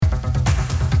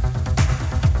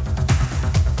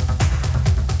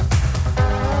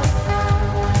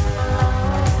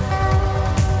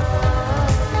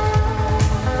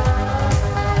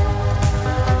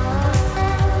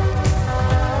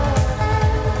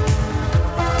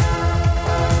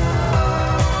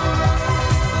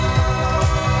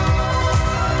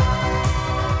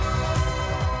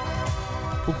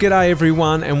G'day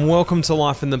everyone and welcome to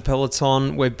Life in the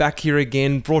Peloton. We're back here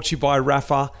again, brought to you by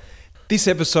Rapha. This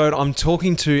episode I'm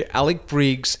talking to Alec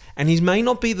Briggs, and he may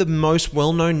not be the most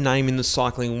well-known name in the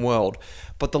cycling world,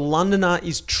 but the Londoner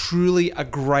is truly a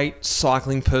great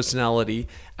cycling personality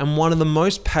and one of the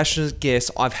most passionate guests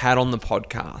I've had on the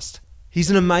podcast. He's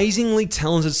an amazingly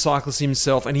talented cyclist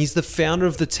himself, and he's the founder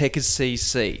of the Techers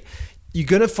CC. You're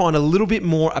going to find a little bit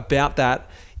more about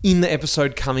that in the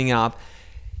episode coming up.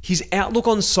 His outlook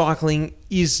on cycling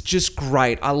is just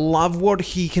great. I love what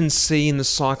he can see in the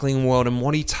cycling world and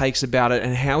what he takes about it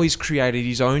and how he's created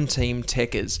his own team,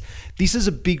 Techers. This is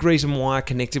a big reason why I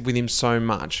connected with him so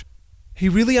much. He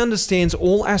really understands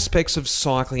all aspects of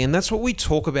cycling, and that's what we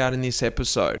talk about in this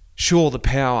episode. Sure, the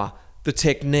power, the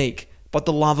technique, but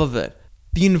the love of it.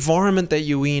 The environment that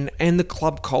you're in and the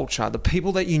club culture, the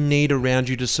people that you need around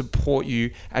you to support you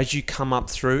as you come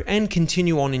up through and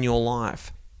continue on in your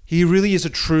life. He really is a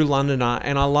true Londoner,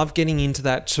 and I love getting into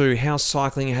that too, how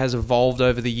cycling has evolved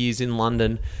over the years in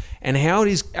London and how it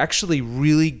is actually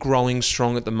really growing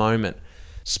strong at the moment.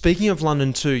 Speaking of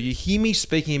London too, you hear me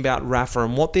speaking about Rapha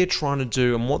and what they're trying to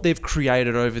do and what they've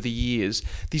created over the years,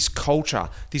 this culture,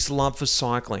 this love for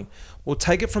cycling. We'll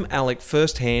take it from Alec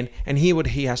firsthand and hear what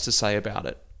he has to say about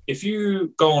it. If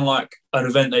you go on like an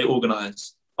event they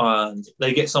organise and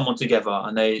they get someone together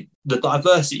and the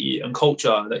diversity and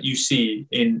culture that you see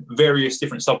in various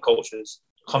different subcultures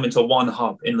come into one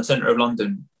hub in the centre of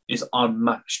London is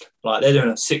unmatched. Like, they're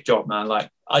doing a sick job, man. Like,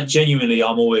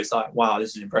 I'm always like, wow,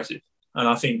 this is impressive. And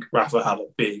I think Rapha have a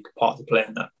big part to play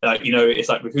in that. Like, you know, it's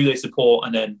like with who they support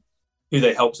and then who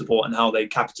they help support and how they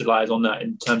capitalise on that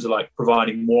in terms of like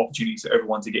providing more opportunities for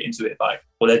everyone to get into it. Like,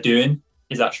 what they're doing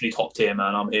is actually top tier,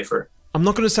 man. I'm here for it. I'm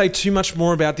not going to say too much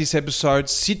more about this episode.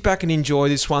 Sit back and enjoy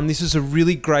this one. This is a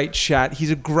really great chat.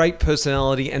 He's a great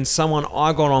personality and someone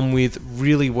I got on with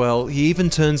really well. He even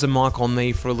turns the mic on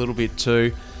me for a little bit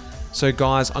too. So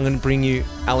guys, I'm going to bring you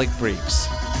Alec Briggs.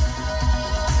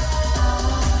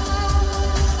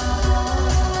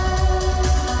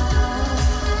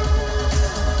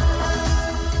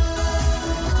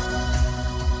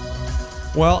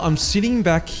 Well, I'm sitting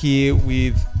back here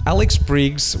with Alex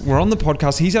Briggs. We're on the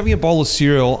podcast. He's having a bowl of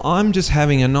cereal. I'm just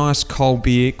having a nice cold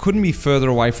beer. Couldn't be further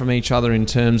away from each other in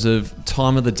terms of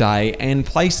time of the day and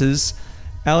places.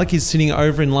 Alec is sitting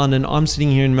over in London. I'm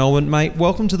sitting here in Melbourne. Mate,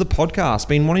 welcome to the podcast.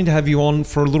 Been wanting to have you on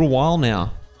for a little while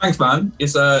now. Thanks, man.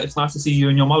 It's nice to see you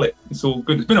and your mullet. It's all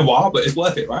good. It's been a while, but it's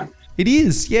worth it, right? It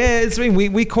is. Yeah, it's been.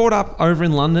 We caught up over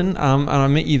in London, and I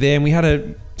met you there, and we had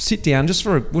a sit down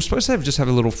we're supposed to have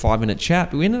a little 5-minute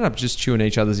chat, but we ended up just chewing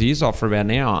each other's ears off for about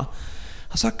an hour.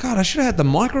 I was like, God, I should have had the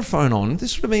microphone on.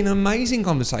 This would have been an amazing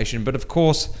conversation. But of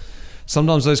course,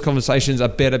 sometimes those conversations are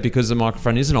better because the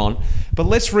microphone isn't on. But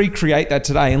let's recreate that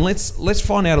today, and let's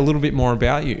find out a little bit more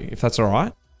about you, if that's all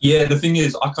right. Yeah, the thing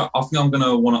is, I think I'm going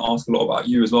to want to ask a lot about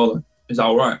you as well, though. Is that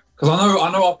all right? Because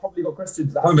I know I've probably got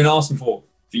questions that I haven't been asking for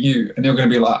you, and they're going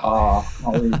to be like,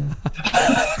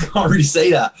 can't really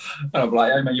say that. And I'm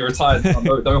like, hey man, you're retired.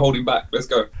 No holding back. Let's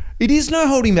go. It is no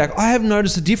holding back. I have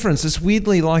noticed a difference. It's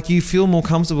weirdly like you feel more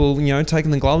comfortable, you know,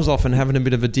 taking the gloves off and having a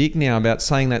bit of a dick now about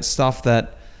saying that stuff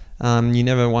that you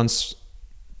never once.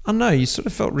 I don't know. You sort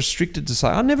of felt restricted to say.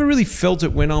 I never really felt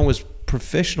it when I was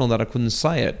professional that I couldn't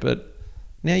say it, but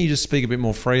now you just speak a bit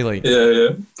more freely. Yeah.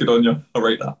 Good on you. I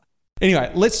rate that.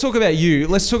 Anyway, let's talk about you.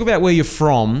 Let's talk about where you're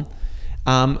from.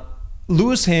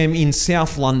 Lewisham in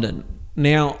South London.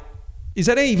 Now, is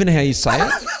that even how you say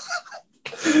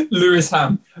it?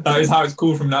 Lewisham. That is how it's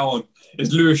called from now on.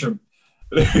 It's Lewisham.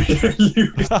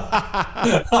 I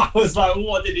was like,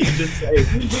 what did he just say?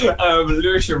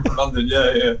 Lewisham from London.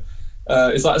 Yeah.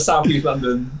 It's like southeast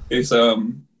London. It's a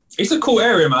cool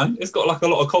area, man. It's got like a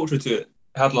lot of culture to it.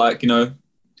 It had like, you know,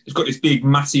 it's got this big,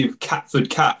 massive Catford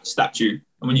cat statue.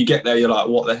 And when you get there, you're like,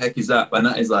 what the heck is that? And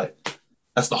that is like,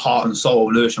 that's the heart and soul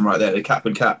of Lewisham right there, the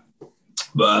Catford cat.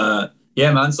 But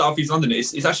yeah, man, South East London,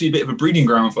 it's actually a bit of a breeding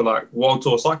ground for like World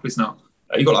Tour cyclists now.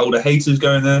 You got like all the haters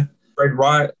going there, Fred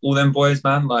Wright, all them boys,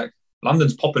 man. Like,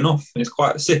 London's popping off, and it's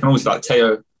quite sick. And obviously like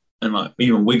Teo and like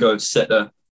even Wiggo set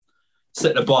the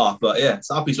bar. But yeah,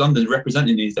 South East London's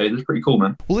representing these days. It's pretty cool,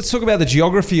 man. Well, let's talk about the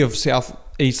geography of South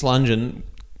East London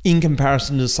in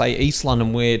comparison to, say, East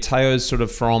London, where Teo's sort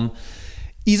of from.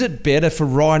 Is it better for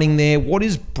riding there? What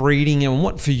is breeding, and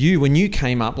what for you when you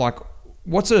came up? Like,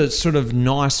 what's a sort of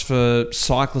nice for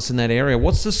cyclists in that area?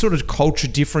 What's the sort of culture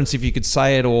difference, if you could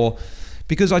say it? Or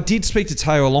because I did speak to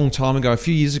Teo a long time ago, a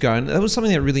few years ago, and that was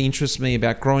something that really interests me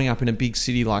about growing up in a big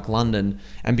city like London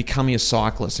and becoming a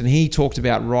cyclist. And he talked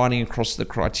about riding across the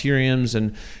criteriums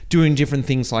and doing different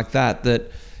things like that. That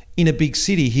in a big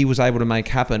city he was able to make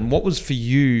happen. What was for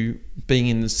you being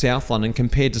in South London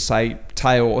compared to, say,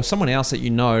 Tao or someone else that you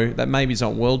know that maybe is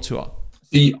on World Tour?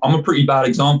 See, I'm a pretty bad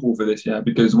example for this,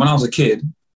 because when I was a kid,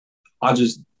 I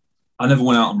never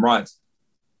went out on rides.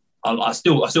 I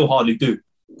still hardly do.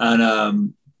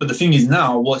 And but the thing is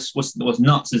now, what's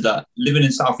nuts is that living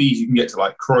in South East, you can get to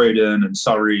like Croydon and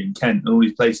Surrey and Kent and all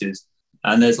these places,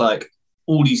 and there's like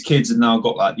all these kids have now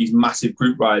got like these massive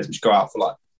group rides which go out for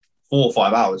like 4 or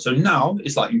 5 hours. So now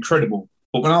it's like incredible.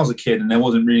 But when I was a kid and there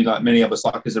wasn't really like many other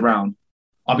cyclists around,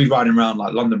 I'd be riding around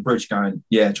like London Bridge going,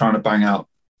 trying to bang out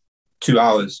 2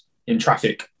 hours in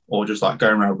traffic, or just like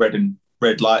going around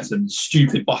red lights and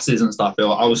stupid buses and stuff.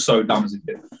 I was so dumb as a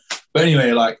kid. But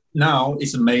anyway, like now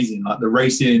it's amazing. Like the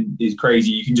racing is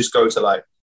crazy. You can just go to like,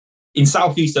 in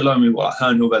Southeast alone, we've got like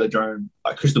Herne Hill Velodrome,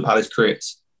 like Crystal Palace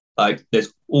Crits. Like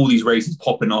there's all these races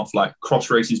popping off, like cross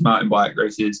races, mountain bike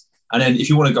races. And then if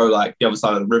you want to go like the other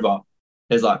side of the river,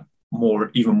 there's like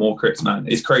even more crits, man.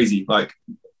 It's crazy. Like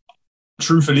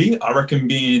truthfully, I reckon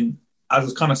being as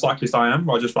a kind of cyclist I am,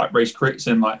 where I just like race crits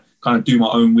and like kind of do my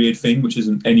own weird thing, which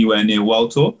isn't anywhere near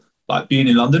World Tour. Like being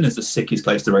in London is the sickest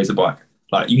place to race a bike.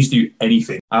 Like you used to do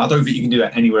anything. And I don't think you can do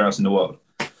that anywhere else in the world.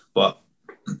 But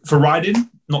for riding,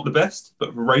 not the best,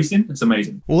 but for racing, it's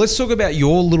amazing. Well, let's talk about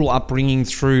your little upbringing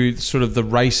through sort of the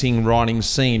racing, riding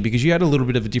scene, because you had a little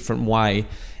bit of a different way.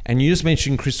 And you just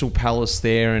mentioned Crystal Palace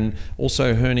there and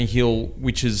also Herne Hill,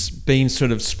 which has been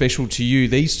sort of special to you.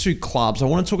 These two clubs, I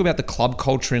want to talk about the club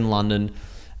culture in London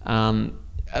a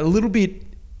little bit.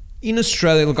 In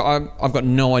Australia, look, I've got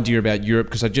no idea about Europe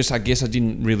because I guess I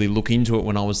didn't really look into it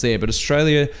when I was there. But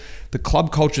Australia, the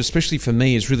club culture, especially for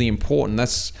me, is really important.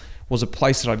 Was a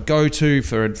place that I'd go to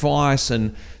for advice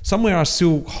and somewhere I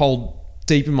still hold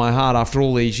deep in my heart after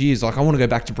all these years. Like I want to go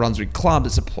back to Brunswick Club.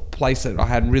 It's a place that I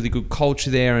had really good culture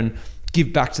there and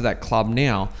give back to that club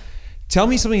now. Tell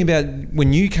me something about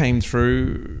when you came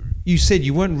through. You said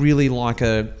you weren't really like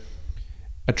a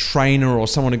trainer or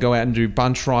someone to go out and do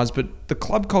bunch rides, but the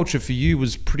club culture for you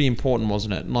was pretty important,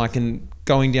 wasn't it? Like in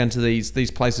going down to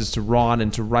these places to ride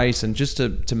and to race and just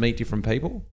to meet different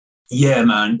people. Yeah,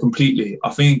 man, completely.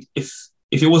 I think if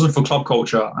it wasn't for club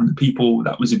culture and the people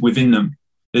that was within them,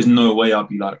 there's no way I'd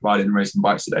be like riding and racing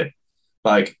bikes today.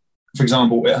 Like, for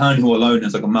example, at Herne Hill alone,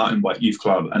 there's like a mountain bike youth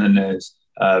club, and then there's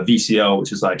VCL,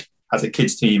 which is like has a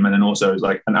kids team, and then also is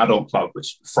like an adult club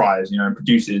which thrives, and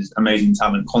produces amazing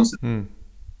talent constantly.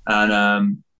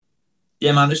 And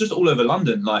yeah, man, it's just all over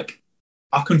London. Like,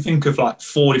 I can think of like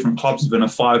 4 different clubs within a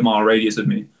 5-mile radius of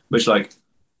me, which like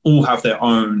all have their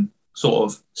own sort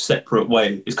of separate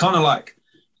way. It's kind of like,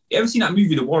 you ever seen that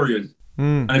movie, The Warriors?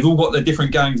 And they've all got their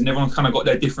different gangs and everyone's kind of got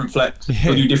their different flex.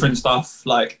 They do different stuff.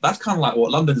 Like, that's kind of like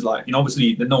what London's like.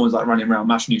 Obviously, no one's like running around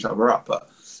mashing each other up, but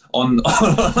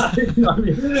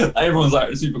everyone's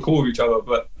like super cool with each other.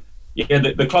 But yeah,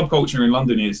 the club culture in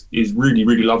London is really,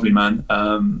 really lovely, man.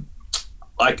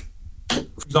 Like,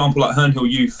 for example, like Herne Hill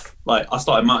Youth, like I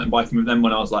started mountain biking with them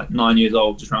when I was like 9 years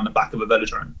old, just around the back of a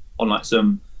velodrome on like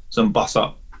some bus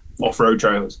up off-road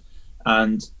trails.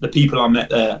 And the people I met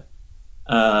there,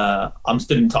 I'm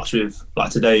still in touch with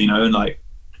like today, and like,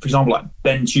 for example, like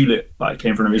Ben Tulip, like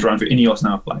came from his run for Ineos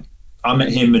now. Like I met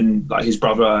him and like his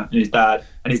brother and his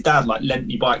dad like lent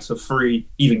me bikes for free,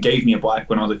 even gave me a bike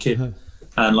when I was a kid.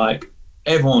 And like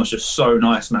everyone was just so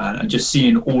nice, man. And just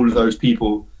seeing all of those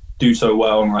people do so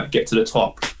well and like get to the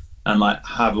top and like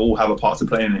have a part to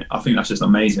play in it, I think that's just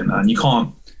amazing, man. You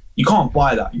can't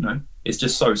buy that, It's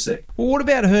just so sick. Well, what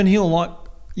about Herne Hill? Like,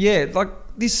 yeah, like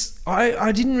this,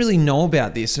 I didn't really know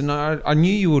about this, and I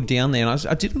knew you were down there, and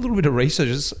I did a little bit of research.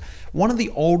 It's one of the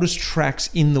oldest tracks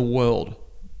in the world,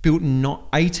 built in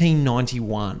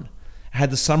 1891. Had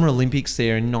the Summer Olympics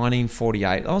there in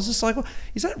 1948. I was just like, well,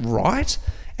 is that right?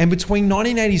 And between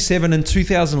 1987 and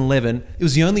 2011, it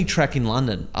was the only track in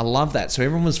London. I love that. So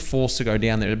everyone was forced to go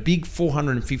down there. A big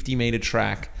 450-metre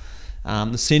track.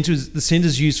 The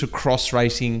centre's used for cross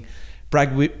racing.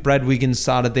 Brad Wiggins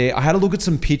started there. I had a look at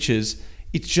some pictures.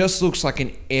 It just looks like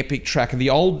an epic track. And the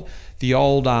old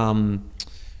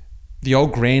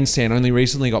grandstand only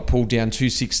recently got pulled down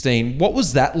 2016. What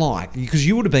was that like? Because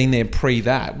you would have been there pre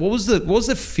that. What was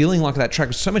the feeling like of that track?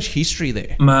 There's so much history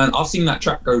there. Man, I've seen that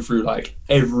track go through like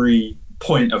every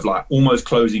point of like almost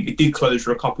closing. It did close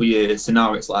for a couple of years, so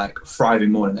now it's like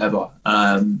thriving more than ever.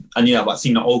 And yeah, I've like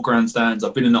seen the old grandstands.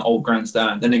 I've been in the old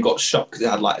grandstand. Then it got shut because it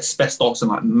had like asbestos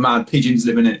and like mad pigeons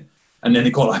living in it. And then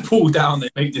it got like pulled down. They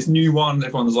made this new one.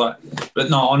 Everyone was like, but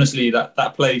no, honestly,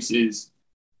 that place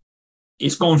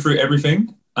it's gone through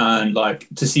everything, and like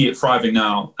to see it thriving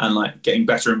now and like getting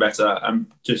better and better and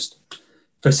just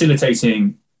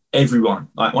facilitating everyone.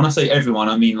 Like when I say everyone,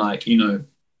 I mean like, you know,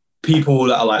 people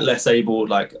that are like less able,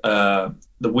 like the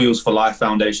Wheels for Life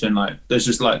Foundation. Like there's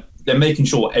just like, they're making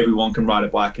sure everyone can ride a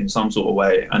bike in some sort of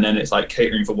way. And then it's like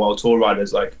catering for World Tour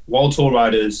riders. Like World Tour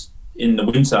riders in the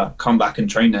winter come back and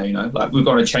train there, you know. Like we've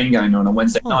got a chain gang on a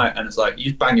Wednesday night, and it's like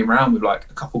you're banging around with like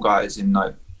a couple guys in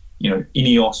like, you know,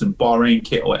 Ineos and Bahrain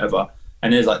kit or whatever.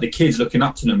 And there's like the kids looking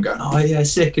up to them going, oh yeah,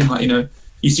 sick. And like, you know,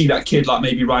 you see that kid like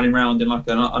maybe riding around in like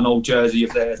an old jersey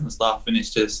of theirs and stuff. And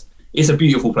it's a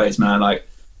beautiful place, man. Like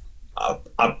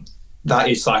that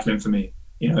is cycling for me.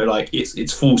 You know, like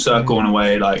it's full circle in a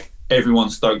way. Like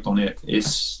everyone's stoked on it.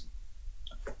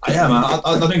 Yeah, man.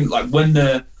 I think like when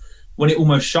it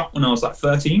almost shut when I was like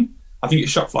 13, I think it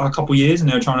shut for like a couple of years, and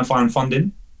they were trying to find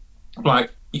funding.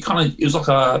 Like it was like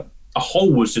a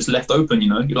hole was just left open. You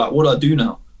know, you're like, what do I do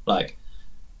now? Like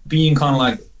being kind of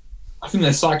like, I think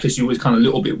as cyclists, you're always kind of a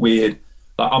little bit weird.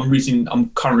 Like I'm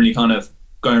currently kind of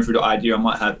going through the idea I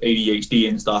might have ADHD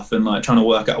and stuff, and like trying to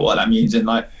work out what that means. And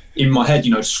like in my head,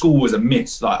 you know, school was a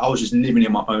miss. Like I was just living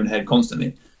in my own head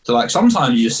constantly. So like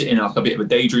sometimes you just sit in like a bit of a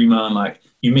daydreamer, and like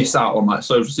you miss out on like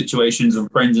social situations and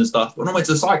friends and stuff. When I went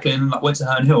to cycling and like went to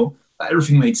Herne Hill, like,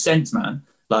 everything made sense, man.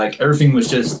 Like everything was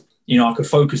just, you know, I could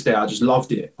focus there. I just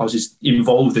loved it. I was just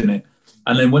involved in it.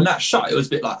 And then when that shut, it was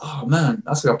a bit like, oh man,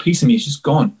 that's like a piece of me is just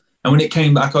gone. And when it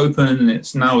came back open, and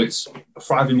it's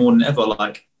thriving more than ever.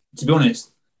 Like, to be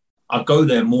honest, I go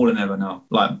there more than ever now.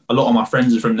 Like a lot of my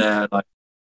friends are from there. Like,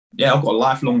 yeah, I've got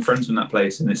lifelong friends from that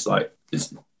place, and it's like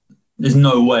there's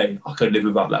no way I could live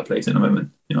without that place in a moment.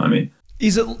 You know what I mean?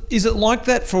 Is it like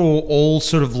that for all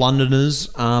sort of Londoners,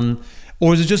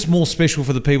 or is it just more special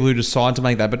for the people who decide to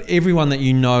make that? But everyone that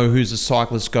you know who's a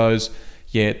cyclist goes,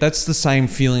 yeah, that's the same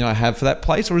feeling I have for that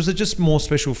place, or is it just more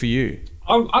special for you?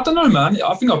 I don't know, man.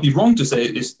 I think I'd be wrong to say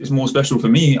it's more special for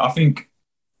me. I think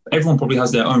everyone probably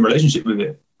has their own relationship with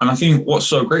it. And I think what's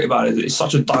so great about it is it's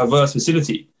such a diverse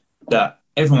facility that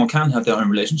everyone can have their own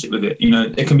relationship with it. You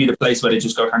know, it can be the place where they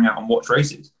just go hang out and watch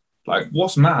races. Like,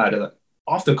 what's mad,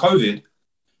 after COVID,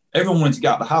 everyone wanted to get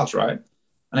out of the house, right?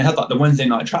 And they had like the Wednesday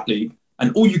night track league,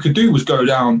 and all you could do was go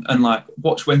down and like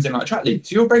watch Wednesday night track league.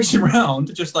 So you're racing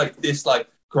around just like this like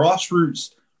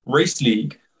grassroots race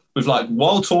league with like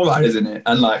World Tour riders in it,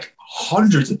 and like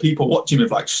hundreds of people watching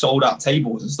with like sold out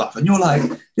tables and stuff. And you're like,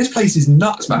 this place is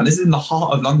nuts, man. This is in the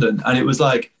heart of London. And it was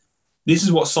like, this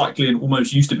is what cycling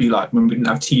almost used to be like when we didn't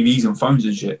have TVs and phones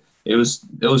and shit. It was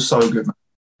so good,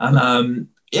 man. And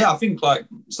yeah, I think like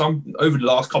over the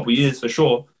last couple of years for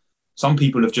sure, some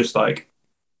people have just like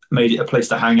made it a place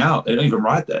to hang out. They don't even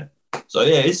ride there. So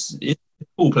yeah, it's a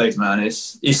cool place, man.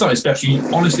 It's something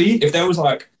special. Honestly, if there was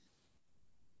like,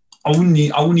 I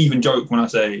wouldn't even joke when I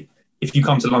say, if you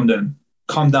come to London,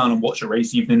 come down and watch a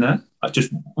race evening there, like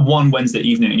just one Wednesday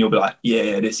evening, and you'll be like,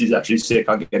 yeah, this is actually sick.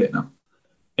 I get it now.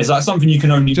 It's like something you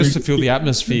can only just to feel the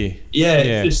atmosphere. Yeah,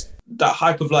 it's just that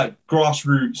hype of like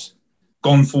grassroots,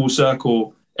 gone full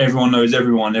circle. Everyone knows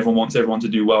everyone. Everyone wants everyone to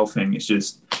do well thing. It's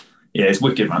just, yeah, it's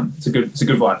wicked, man. It's a good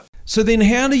vibe. So then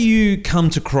how do you come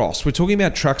to Cross? We're talking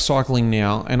about track cycling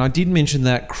now, and I did mention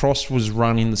that Cross was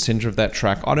run in the centre of that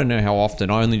track. I don't know how often.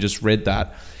 I only just read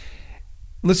that.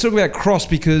 Let's talk about Cross,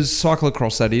 because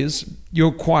cyclocross, that is.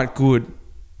 You're quite good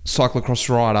cyclocross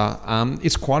rider.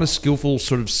 It's quite a skillful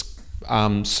sort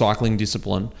of cycling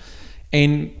discipline.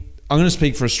 And I'm going to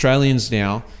speak for Australians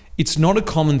now. It's not a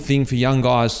common thing for young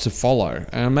guys to follow.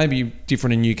 Maybe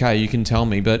different in UK, you can tell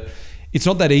me, but it's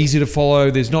not that easy to follow.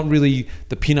 There's not really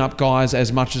the pin-up guys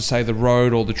as much as, say, the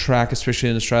road or the track, especially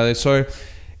in Australia. So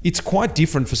it's quite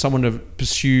different for someone to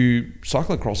pursue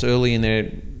cyclocross early in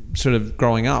their sort of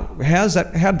growing up. How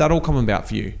did that all come about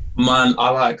for you? Man,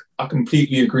 I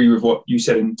completely agree with what you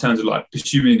said in terms of like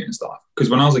pursuing it and stuff. Because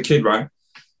when I was a kid, right,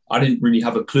 I didn't really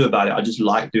have a clue about it. I just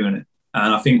liked doing it.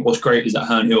 And I think what's great is that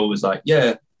Herne Hill was like,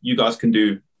 yeah, you guys can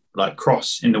do like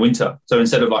cross in the winter. So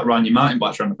instead of like riding your mountain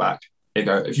bikes around the back, they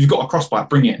go, if you've got a cross bike,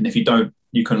 bring it. And if you don't,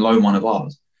 you can loan one of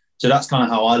ours. So that's kind of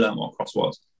how I learned what cross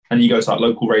was. And you go to like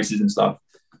local races and stuff.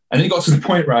 And it got to the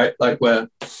point, right, like where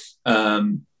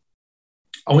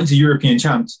I went to European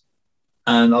Champs,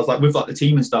 and I was like with like the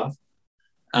team and stuff.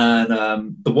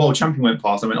 And the world champion went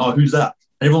past. I went, oh, who's that?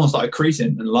 And everyone started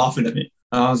creasing and laughing at me.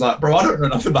 And I was like, bro, I don't know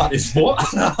enough about this sport.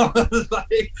 I was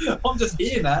like, I'm just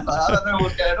here, man. Like, I don't know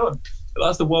what's going on. But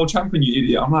that's the world champion, you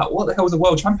idiot. I'm like, what the hell is a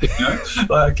world champion? You know?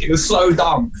 Like, it was so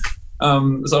dumb.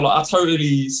 So like, I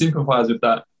totally sympathize with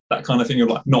that kind of thing of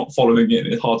like not following it.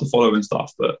 It's hard to follow and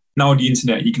stuff. But now on the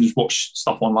internet, you can just watch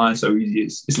stuff online so easy.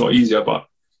 It's a lot easier. But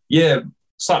yeah,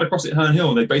 cyclocross at Herne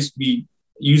Hill, they basically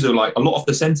use like a lot of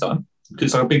the centre, because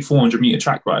it's like a big 400 metre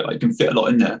track, right? Like you can fit a lot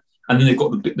in there. and then they've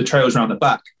got the trails around the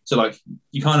back. So like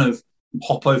you kind of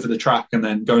hop over the track and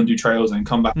then go and do trails and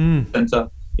come back to the centre.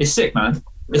 It's sick, man.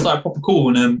 It's like proper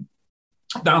cool. And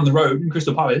down the road in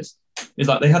Crystal Palace, it's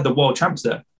like they had the world champs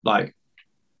there, like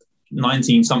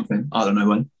 19 something, I don't know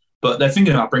when, but they're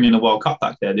thinking about bringing the World Cup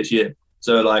back there this year.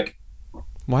 So like,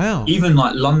 wow, even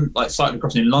like London, like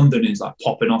cyclocross in London is like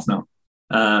popping off now,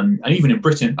 and even in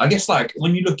Britain, I guess like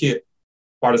when you look at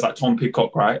riders like Tom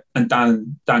Pidcock, right, and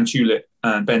Dan Tulip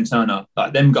and Ben Turner,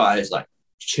 like them guys like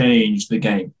changed the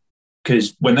game,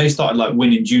 because when they started like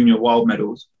winning junior world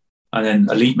medals and then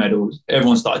elite medals,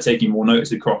 everyone started taking more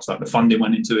notice of cross. Like the funding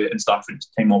went into it and stuff, and it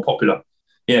became more popular.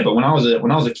 Yeah, but when I was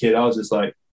a kid, I was just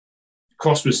like,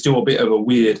 cross was still a bit of a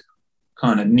weird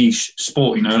kind of niche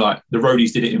sport, you know. Like the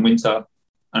roadies did it in winter,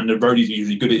 and the roadies are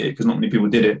usually good at it because not many people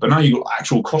did it. But now you've got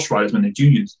actual cross riders when they're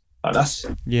juniors. Like that's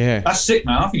sick,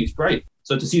 man. I think it's great.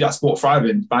 So to see that sport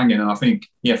thriving, banging, and I think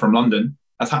from London,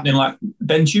 that's happening. Like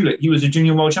Ben Tulip, he was a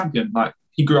junior world champion. Like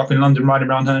he grew up in London riding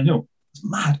around Herne Hill. It's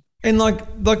mad. And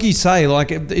like you say,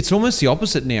 like it's almost the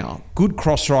opposite now. Good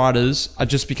cross riders are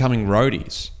just becoming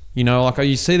roadies. You know, like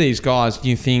you see these guys and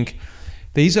you think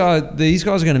these guys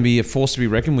are going to be a force to be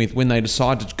reckoned with when they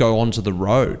decide to go onto the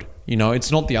road. You know,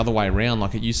 it's not the other way around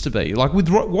like it used to be. Like with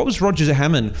what was Roger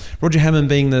Hammond? Roger Hammond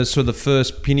being the sort of the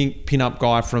first pin-up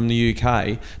guy from the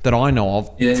UK that I know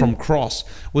of from cross.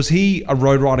 Was he a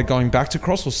road rider going back to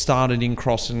cross, or started in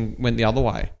cross and went the other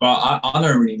way? Well, I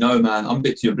don't really know, man. I'm a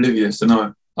bit too oblivious to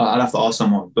know. I'd have to ask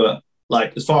someone. But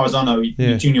like as far as I know,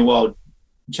 junior world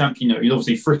champion, you know, he's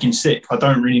obviously freaking sick. I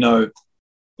don't really know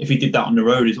if he did that on the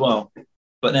road as well.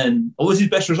 But then, what was his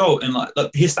best result? And like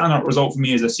his standout result for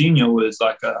me as a senior was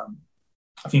like,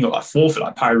 I think he got like fourth at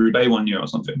like Paris-Roubaix one year or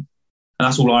something. And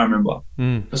that's all I remember.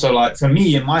 So like for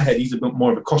me, in my head, he's a bit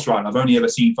more of a cross rider. I've only ever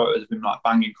seen photos of him like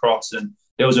banging cross. And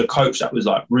there was a coach that was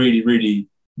like really, really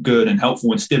good and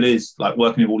helpful, and still is, like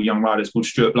working with all the young riders, called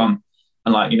Stuart Blunt.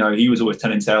 And like, you know, he was always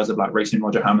telling tales of like racing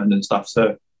Roger Hammond and stuff.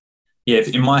 So yeah,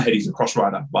 in my head, he's a cross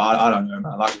rider. But I don't know,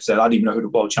 man. Like I said, I didn't even know who the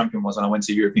world champion was, and I went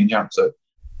to European Champ.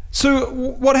 So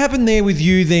what happened there with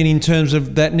you then in terms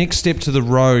of that next step to the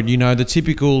road? You know, the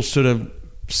typical sort of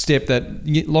step that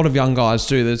a lot of young guys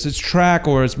do. It's track,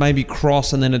 or it's maybe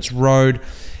cross, and then it's road.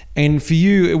 And for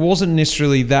you, it wasn't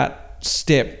necessarily that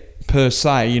step per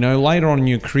se. You know, later on in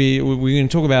your career, we're going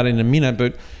to talk about it in a minute,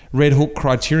 but Red Hook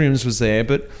Criteriums was there.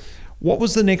 But what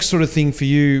was the next sort of thing for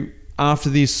you after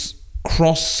this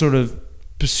cross sort of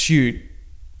pursuit?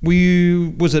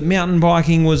 Was it mountain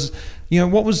biking?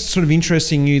 What was sort of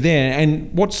interesting you there,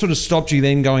 and what sort of stopped you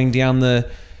then going down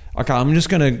I'm just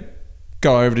going to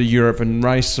go over to Europe and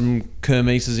race some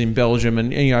kermesses in Belgium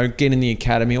and, you know, get in the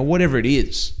academy or whatever it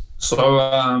is? So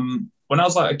when I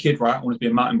was like a kid, right, I wanted to be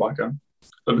a mountain biker,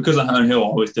 but because at Herne Hill, I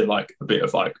always did like a bit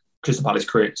of like Crystal Palace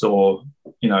crits or,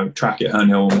 you know, track at Herne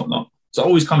Hill and whatnot. So I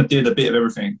always kind of did a bit of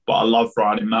everything, but I love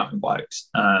riding mountain bikes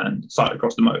and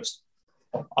cyclocross the most.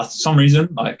 For some reason,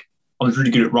 like I was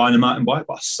really good at riding a mountain bike,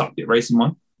 but I sucked at racing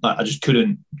one. Like I just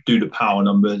couldn't do the power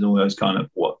numbers and all those kind of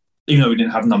even though we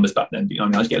didn't have numbers back then, but, you know what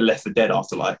I mean? I just get left for dead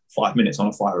after like 5 minutes on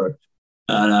a fire road.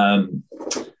 And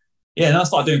then I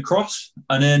started doing cross.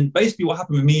 And then basically what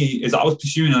happened with me is I was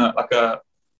pursuing a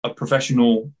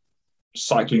professional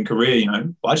cycling career, you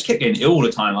know, but I just kept getting ill all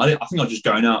the time. I think I was just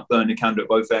going out, burning the candle at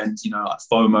both ends, you know, like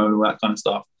FOMO and all that kind of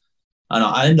stuff. And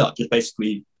I ended up just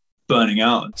basically burning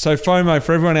out. So FOMO,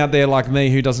 for everyone out there like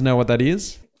me who doesn't know what that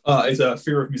is? It's a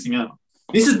fear of missing out.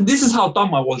 This is how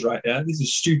dumb I was, right? Yeah, this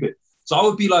is stupid. So I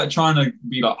would be like trying to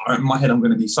be like, in my head, I'm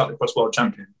going to be cyclocross world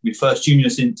champion. My first junior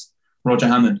since Roger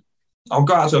Hammond. I'll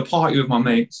go out to a party with my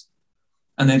mates,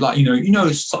 and then like, you know,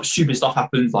 such stupid stuff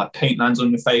happens, like paint lands on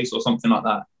your face or something like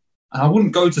that. And I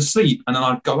wouldn't go to sleep, and then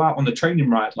I'd go out on the training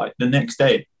ride like the next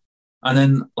day. And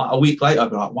then like a week later,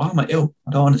 I'd be like, why am I ill?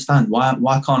 I don't understand.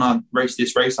 Why can't I race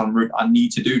this race I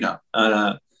need to do now?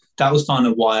 And that was kind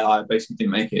of why I basically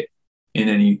didn't make it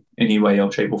in any way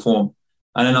or shape or form.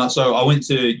 And then so I went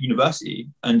to university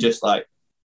and just like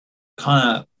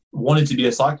kind of wanted to be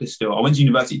a cyclist still. I went to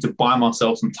university to buy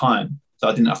myself some time so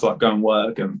I didn't have to like go and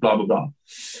work and blah, blah, blah.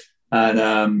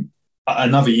 And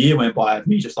another year went by of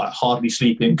me just like hardly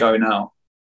sleeping, going out,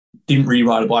 didn't really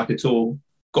ride a bike at all.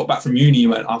 Got back from uni,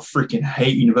 went, I freaking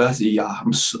hate university.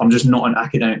 I'm just not an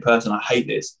academic person. I hate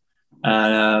this.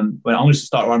 And when I'm going to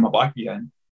start riding my bike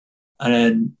again. And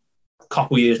then a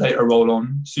couple of years later, roll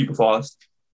on super fast.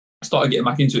 Started getting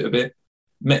back into it a bit.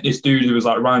 Met this dude who was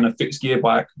like riding a fixed gear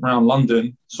bike around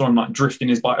London. Saw him like drifting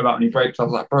his bike without any brakes. I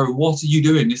was like, bro, what are you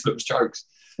doing? This looks jokes.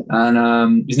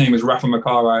 And his name was Rafa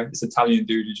Maccaro, this Italian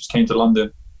dude who just came to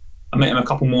London. I met him a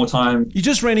couple more times. You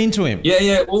just ran into him?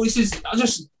 Yeah. Well,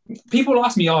 people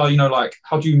ask me, oh, you know, like,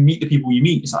 how do you meet the people you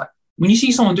meet? It's like, when you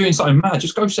see someone doing something mad,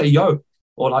 just go say yo.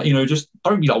 Or like, you know, just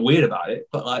don't be like weird about it.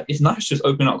 But like, it's nice just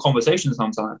open up conversations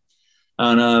sometimes.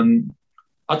 And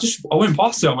I went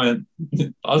past him.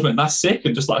 I went, that's sick,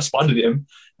 and just like spotted him.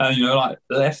 And, you know, like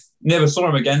left, never saw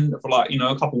him again for like, you know,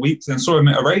 a couple of weeks, and saw him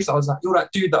at a race. I was like, you're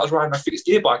that dude that was riding a fixed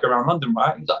gear bike around London,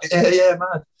 right? He's like, yeah,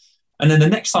 man. And then the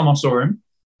next time I saw him,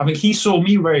 I think he saw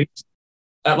me race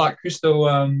at like Crystal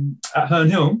at Herne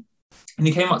Hill. And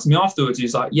he came up to me afterwards.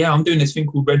 He's like, yeah, I'm doing this thing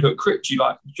called Red Hook Crit. Do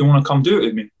you want to come do it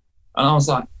with me? And I was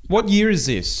like, what year is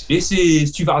this? This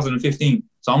is 2015.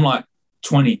 So I'm like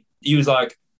 20. He was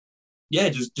like, yeah,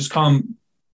 just come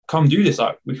do this.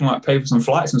 Like, we can like pay for some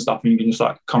flights and stuff, and you can just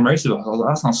like come race with us. I was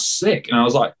like, that sounds sick. And I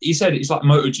was like, he said it's like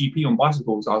MotoGP on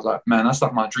bicycles. I was like, man, that's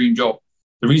like my dream job.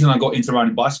 The reason I got into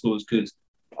riding bicycles is because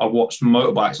I watched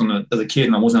motorbikes as a kid,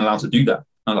 and I wasn't allowed to do that.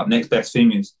 I was like, next best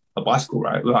thing is a bicycle,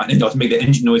 right? Like, I had to make the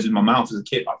engine noise in my mouth as a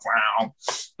kid, like wow.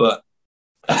 But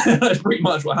that's pretty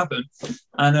much what happened.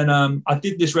 And then I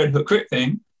did this Red Hook Crit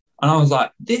thing, and I was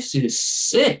like, this is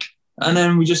sick. And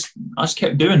then I just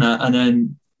kept doing that. And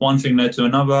then one thing led to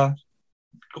another,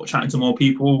 got chatting to more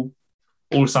people.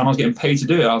 All of a sudden I was getting paid to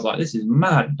do it. I was like, this is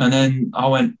mad. And then I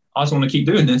went, I just want to keep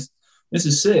doing this. This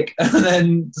is sick. And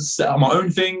then set up my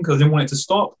own thing because I didn't want it to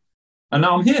stop. And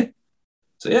now I'm here.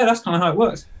 So yeah, that's kind of how it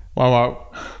works.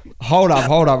 Well, hold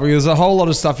up. Because there's a whole lot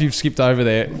of stuff you've skipped over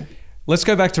there. Let's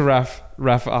go back to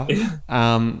Rafa.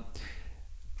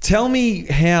 Tell me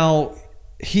how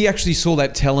he actually saw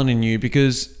that talent in you,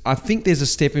 because I think there's a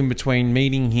step in between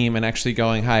meeting him and actually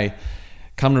going, hey,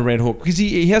 come to Red Hook. Because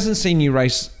he hasn't seen you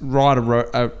ride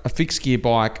a fixed gear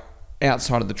bike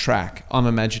outside of the track, I'm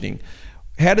imagining.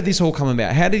 How did this all come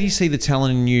about? How did he see the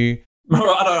talent in you?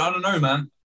 I don't know, man.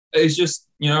 It's just,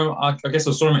 you know, I guess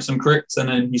I saw him at some crits, and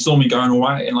then he saw me going all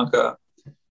right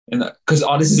because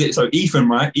this is it. So Ethan,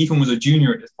 right? Ethan was a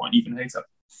junior at this point, Ethan Hayter.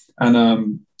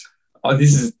 And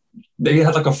they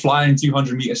had like a flying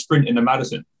 200 meter sprint in the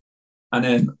Madison. And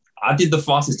then I did the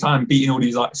fastest time beating all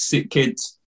these like sick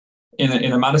kids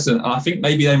in a Madison. And I think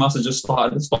maybe they must have just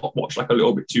started the stopwatch like a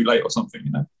little bit too late or something,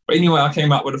 you know. But anyway, I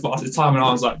came out with the fastest time, and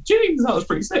I was like, geez, that was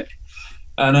pretty sick.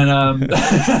 And then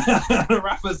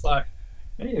Rafa's like,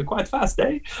 hey, you're quite fast,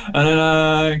 eh? And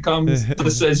then comes,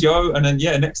 says, yo. And then,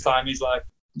 yeah, next time he's like,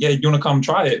 yeah, you want to come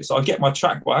try it? So I get my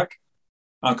track back.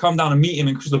 I come down and meet him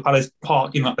in Crystal Palace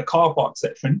Park in like the car park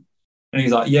section. And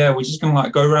he's like, yeah, we're just going to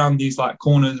like go around these like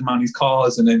corners around these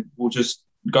cars, and then we'll just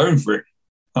go for it.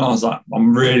 And I was like,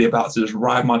 I'm really about to just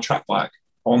ride my track bike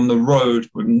on the road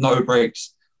with no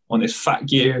brakes on this fat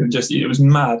gear. And just, it was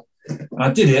mad. And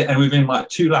I did it. And within like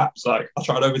 2 laps, like I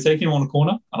tried overtaking him on the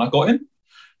corner, and I got him.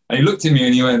 And he looked at me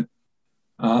and he went,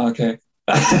 oh, okay.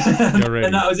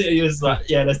 And that was it. He was like,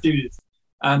 yeah, let's do this.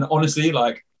 And honestly,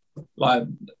 like I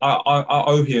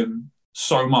owe him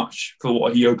so much for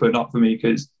what he opened up for me,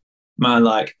 because, man,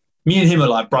 like me and him are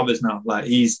like brothers now. Like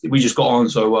we just got on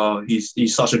so well.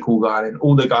 He's such a cool guy. And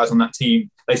all the guys on that team,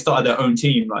 they started their own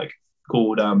team, like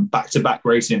called Back to Back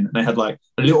Racing. And they had like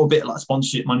a little bit like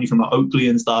sponsorship money from like Oakley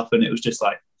and stuff. And it was just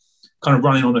like kind of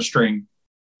running on a string.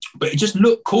 But it just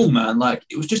looked cool, man. Like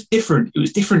it was just different. It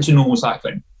was different to normal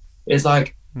cycling. It's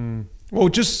like... Well,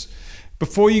 just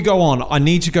before you go on, I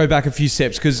need to go back a few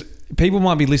steps, because people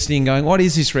might be listening going, what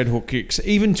is this Red Hook Kicks?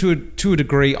 Even to a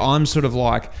degree, I'm sort of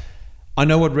like, I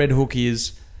know what Red Hook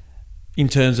is in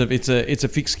terms of it's a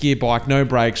fixed gear bike, no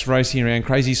brakes, racing around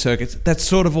crazy circuits. That's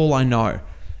sort of all I know.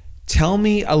 Tell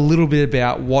me a little bit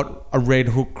about what a Red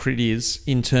Hook Crit is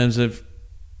in terms of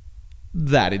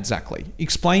that exactly.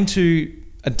 Explain to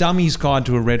a dummy's guide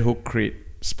to a Red Hook Crit.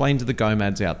 Explain to the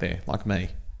gomads out there like me.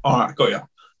 All right, got you.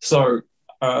 So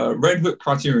Red Hook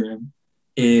criterion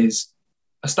is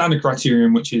a standard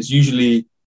criterion, which is usually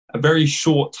a very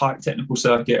short, tight technical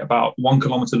circuit, about 1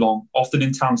 kilometer long, often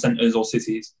in town centres or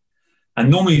cities. And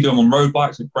normally you do them on road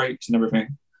bikes with brakes and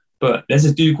everything. But there's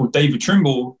this dude called David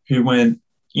Trimble who went,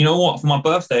 you know what, for my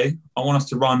birthday, I want us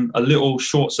to run a little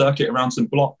short circuit around some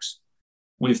blocks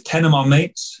with 10 of my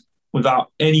mates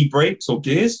without any brakes or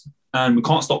gears, and we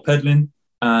can't stop pedaling,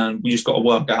 and we just got to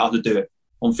work out how to do it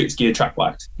on fixed gear track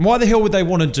bikes. Why the hell would they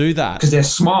want to do that? Because they're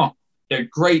smart. They're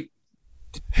great.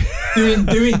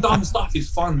 Doing dumb stuff is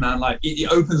fun, man. Like it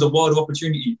opens a world of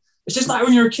opportunity. It's just like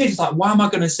when you're a kid, it's like, why am I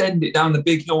going to send it down the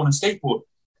big hill on a skateboard?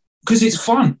 Because it's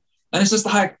fun. And it's just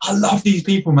like, I love these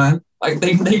people, man. Like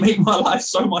they make my life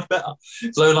so much better.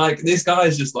 So like this guy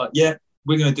is just like, yeah,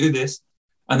 we're going to do this.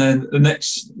 And then the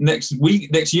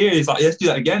next year, it's like, let's do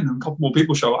that again. And a couple more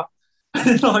people show up.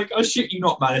 And like, I shit you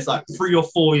not, man. It's like 3 or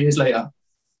 4 years later.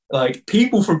 Like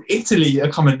people from Italy are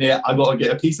coming there. I got to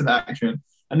get a piece of that action.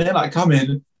 and they're like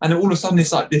coming, and then all of a sudden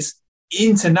it's like this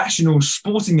international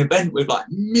sporting event with like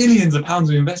millions of pounds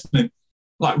of investment.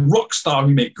 Like Rockstar,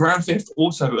 who make Grand Theft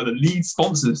Auto, are the lead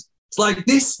sponsors. It's like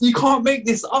this, you can't make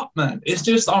this up, man. It's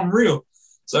just unreal.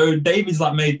 So David's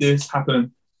like made this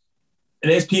happen.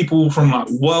 And there's people from like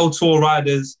world tour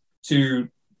riders to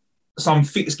some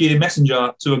fixed gear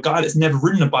messenger to a guy that's never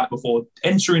ridden a bike before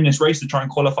entering this race to try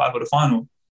and qualify for the final.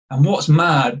 And what's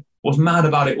mad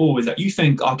about it all is that you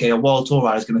think, okay, a world tour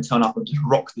rider is going to turn up and just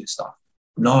rock this stuff.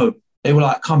 No, they were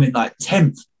like coming like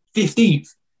 10th, 15th.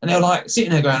 And they were like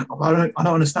sitting there going, I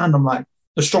don't understand. I'm like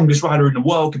the strongest rider in the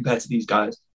world compared to these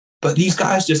guys. But these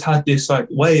guys just had this like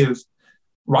way of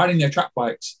riding their track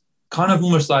bikes, kind of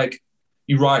almost like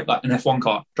you ride like an F1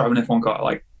 car, drive an F1 car.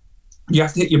 Like you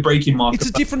have to hit your braking marker. It's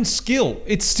a different skill.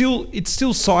 It's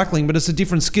still cycling, but it's a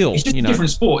different skill. It's just a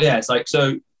different sport. Yeah, it's like,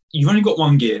 so you've only got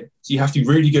one gear, so you have to be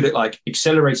really good at like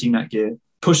accelerating that gear,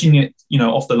 pushing it,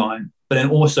 off the line, but then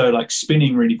also like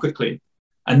spinning really quickly.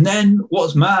 And then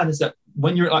what's mad is that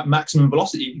when you're at like maximum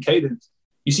velocity and cadence,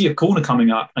 you see a corner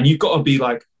coming up, and you've got to be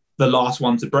like the last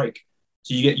one to brake.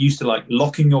 So you get used to like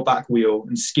locking your back wheel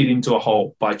and skidding to a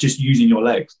hole by just using your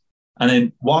legs. And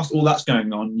then whilst all that's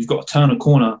going on, you've got to turn a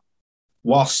corner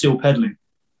whilst still pedaling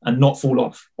and not fall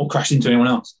off or crash into anyone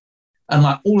else. And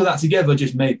like all of that together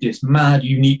just made this mad,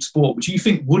 unique sport, which you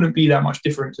think wouldn't be that much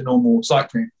different to normal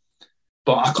cycling.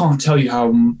 But I can't tell you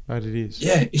how bad it is.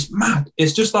 Yeah, it's mad.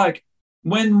 It's just like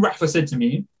when Rafa said to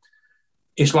me,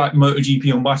 it's like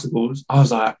MotoGP on bicycles, I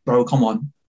was like, bro, come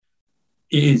on.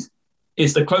 It is.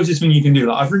 It's the closest thing you can do.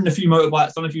 Like I've ridden a few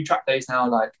motorbikes, done a few track days now.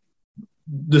 Like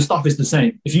the stuff is the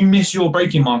same. If you miss your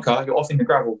braking marker, you're off in the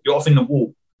gravel. You're off in the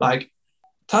wall. Like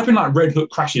type in like Red Hook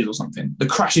crashes or something. The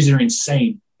crashes are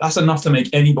insane. That's enough to make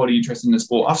anybody interested in the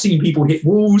sport. I've seen people hit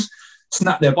walls,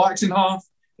 snap their bikes in half.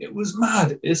 It was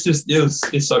mad. It's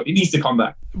so it needs to come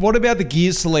back. What about the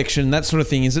gear selection, that sort of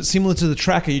thing? Is it similar to the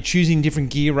track? Are you choosing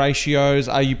different gear ratios?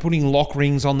 Are you putting lock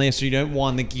rings on there so you don't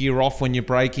wind the gear off when you're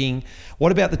braking?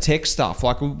 What about the tech stuff?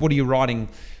 Like, what are you riding?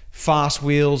 Fast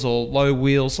wheels or low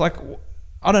wheels? Like,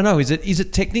 I don't know. Is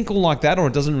it technical like that, or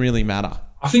it doesn't really matter?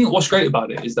 I think what's great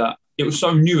about it is that it was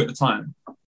so new at the time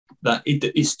that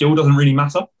it still doesn't really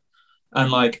matter.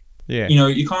 And like, yeah,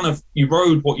 you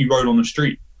rode what you rode on the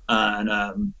street.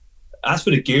 And as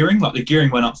for the gearing, like the gearing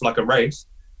went up for like a race,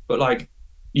 but like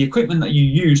the equipment that you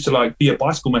use to like be a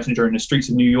bicycle messenger in the streets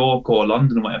of New York or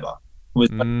London or whatever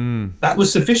that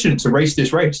was sufficient to race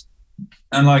this race.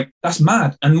 And like, that's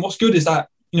mad. And what's good is that,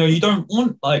 you don't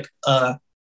want like a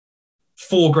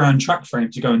 $4,000 track frame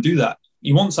to go and do that.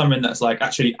 You want something that's like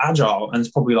actually agile, and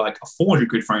it's probably like a 400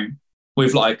 quid frame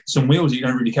with like some wheels that you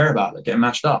don't really care about that get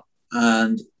mashed up.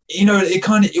 And,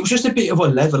 it was just a bit of a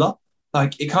leveler.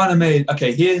 Like it kind of made,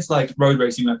 okay, here's like road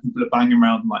racing where people are banging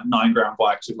around like $9,000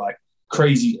 bikes with like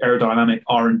crazy aerodynamic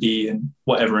R&D and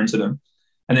whatever into them.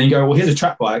 And then you go, well, here's a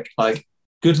track bike. Like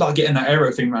good luck getting that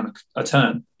aero thing around a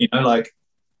turn. Like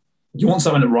you want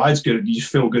something that rides good and you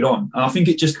just feel good on. And I think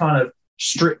it just kind of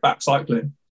stripped back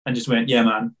cycling and just went, yeah,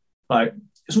 man. Like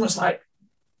it's almost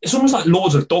like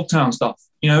Lords of Dogtown stuff.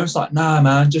 It's like, nah,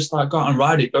 man, just like go out and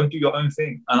ride it. Go do your own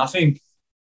thing. And I think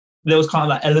there was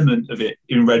kind of that element of it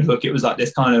in Red Hook. It was like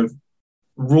this kind of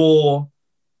raw,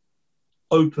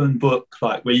 open book,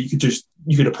 like where you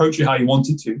could approach it how you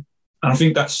wanted to. And I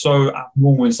think that's so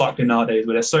abnormal in cycling nowadays,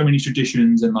 where there's so many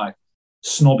traditions and like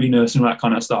snobbiness and that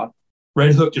kind of stuff.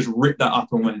 Red Hook just ripped that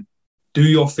up and went, do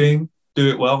your thing, do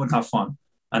it well and have fun.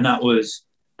 And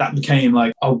that became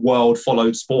like a world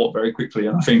followed sport very quickly.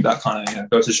 And I think that kind of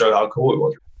goes to show how cool it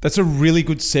was. That's a really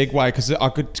good segue, because I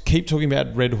could keep talking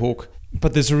about Red Hook,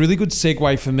 but there's a really good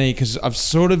segue for me, because I've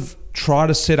sort of tried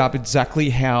to set up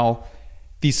exactly how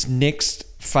this next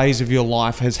phase of your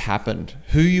life has happened,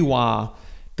 who you are,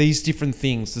 these different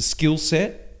things, the skill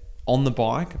set on the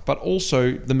bike, but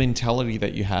also the mentality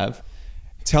that you have.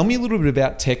 Tell me a little bit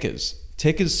about Tekkers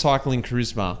Cycling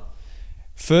Charisma.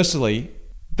 Firstly,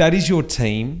 that is your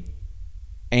team,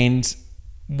 and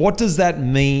what does that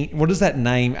mean? What does that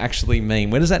name actually mean?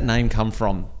 Where does that name come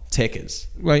from? Tekkers.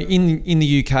 Well, in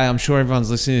the UK, I'm sure everyone's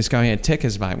listening to this going, yeah,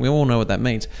 Tekkers, mate. We all know what that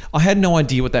means. I had no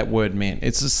idea what that word meant.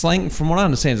 It's a slang, from what I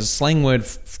understand, it's a slang word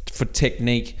for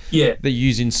technique that you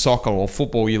use in soccer or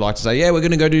football. You like to say, yeah, we're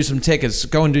going to go do some Tekkers,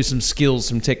 go and do some skills,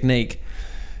 some technique.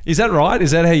 Is that right?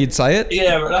 Is that how you'd say it?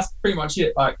 Yeah, that's pretty much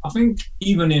it. Like, I think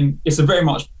even it's very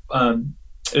much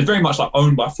like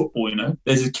owned by football,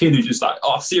 There's a kid who's just like,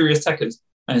 serious Tekkers.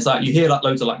 And it's like, you hear like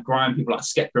loads of like grime people like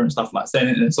Skepta and stuff like saying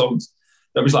it in their songs.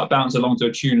 That was like bounce along to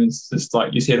a tune, and it's just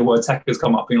like you see the word Tekkers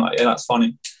come up, and you're like, yeah, that's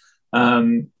funny.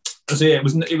 So yeah, it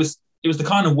was the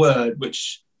kind of word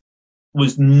which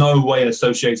was no way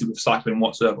associated with cycling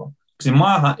whatsoever. Because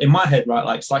in my head, right,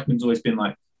 like cycling's always been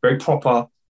like very proper,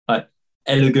 like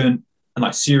elegant and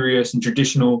like serious and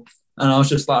traditional. And I was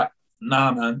just like,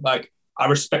 nah, man, like I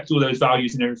respect all those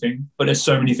values and everything, but there's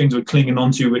so many things we're clinging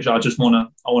onto which I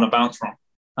want to bounce from.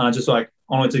 And I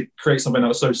wanted to create something that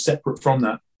was so separate from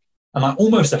that. And like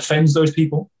almost offends those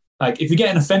people. Like if you're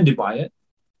getting offended by it,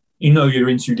 you know you're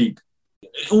in too deep.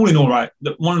 All in all, right,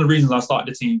 one of the reasons I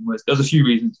started the team there's a few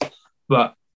reasons,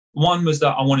 but one was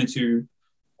that I wanted to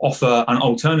offer an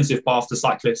alternative path to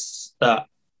cyclists that,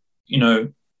 you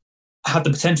know, had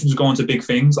the potential to go on to big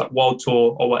things like World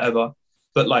Tour or whatever,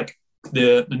 but like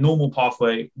the normal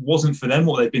pathway wasn't for them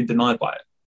or they've been denied by it.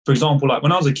 For example, like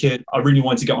when I was a kid, I really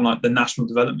wanted to get on like the national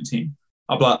development team,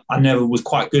 but I never was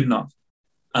quite good enough.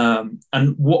 And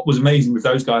what was amazing with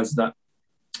those guys is that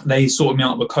they sorted me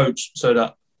out with a coach so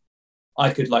that I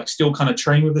could like still kind of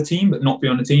train with the team, but not be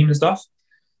on the team and stuff.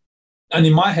 And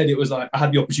in my head, it was like I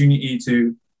had the opportunity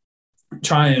to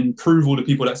try and prove all the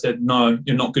people that said, no,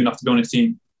 you're not good enough to be on this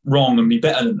team wrong and be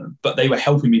better than them. But they were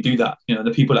helping me do that. You know,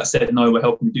 the people that said no were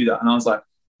helping me do that. And I was like,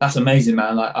 that's amazing,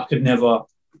 man. Like I could never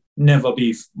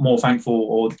be more thankful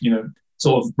or, you know,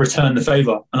 sort of return the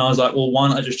favor. And I was like, well, why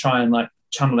don't I just try and like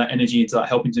channel that energy into like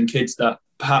helping some kids that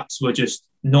perhaps were just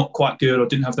not quite good or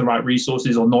didn't have the right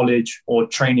resources or knowledge or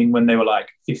training when they were like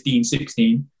 15,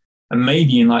 16. And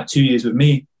maybe in like 2 years with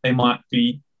me, they might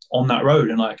be on that road.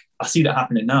 And like, I see that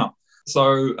happening now.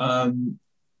 So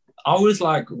I was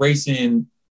like racing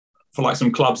for like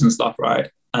some clubs and stuff, right?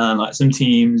 And like some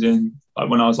teams and like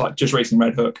when I was like just racing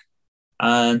Red Hook.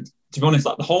 And to be honest,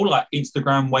 like the whole like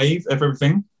Instagram wave of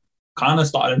everything kind of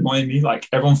started annoying me. Like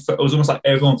it was almost like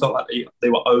everyone felt like they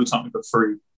were owed something for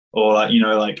free, or like, you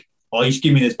know, like, oh, you should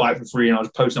give me this bike for free and I'll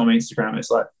just post it on my Instagram.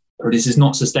 It's like, oh, this is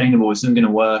not sustainable. This isn't going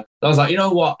to work. So I was like, you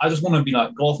know what? I just want to be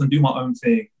like, go off and do my own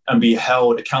thing and be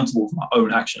held accountable for my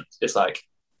own actions. It's like,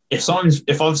 if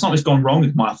something's gone wrong,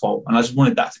 it's my fault. And I just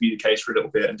wanted that to be the case for a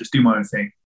little bit and just do my own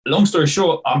thing. Long story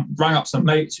short, I rang up some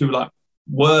mates who like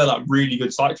were like really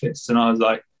good cyclists. And I was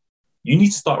like, you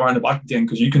need to start riding the bike again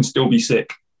because you can still be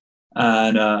sick.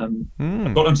 And I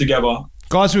got them together.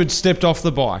 Guys who had stepped off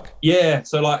the bike. Yeah.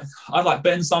 So like, I had like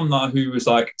Ben Sumner, who was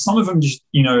like, some of them just,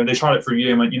 you know, they tried it for a year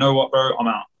and went, you know what, bro, I'm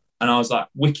out. And I was like,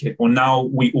 wicked. Well, now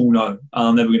we all know.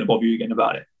 I'm never going to bother you again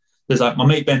about it. There's like my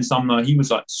mate Ben Sumner, he was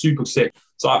like super sick.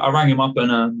 So I rang him up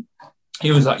and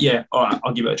he was like, yeah, all right,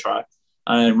 I'll give it a try.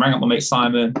 And rang up my mate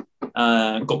Simon,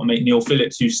 got my mate Neil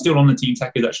Phillips, who's still on the Team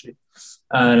Techers actually.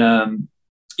 And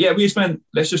yeah, we just went,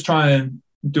 let's just try and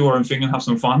do our own thing and have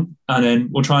some fun. And then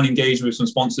we'll try and engage with some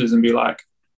sponsors and be like,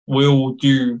 we'll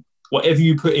do whatever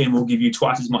you put in, we'll give you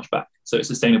twice as much back. So it's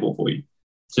sustainable for you.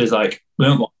 So it's like, we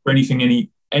don't want for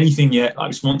anything yet. I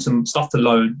just want some stuff to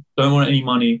loan. Don't want any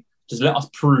money. Just let us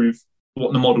prove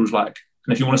what the model's like.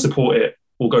 And if you want to support it,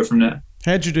 we'll go from there.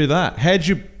 How'd you do that? How'd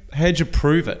you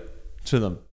prove it to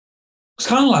them? It's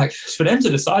kind of like, it's for them to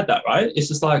decide that, right? It's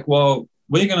just like, well,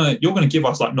 you're going to give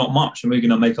us like not much and we're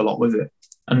going to make a lot with it.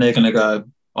 And they're going to go,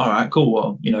 all right, cool.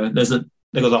 Well, you know, there's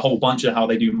a whole bunch of how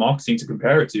they do marketing to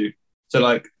compare it to. So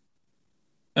like,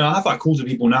 and I have like calls with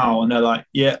people now and they're like,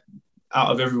 yeah,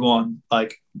 out of everyone,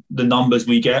 like the numbers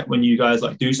we get when you guys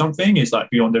like do something is like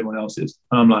beyond everyone else's.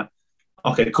 And I'm like,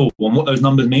 okay, cool. Well, what those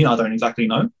numbers mean, I don't exactly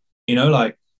know. You know,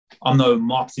 like I'm no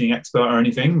marketing expert or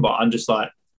anything, but I'm just like,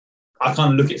 I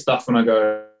kind of look at stuff and I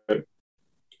go,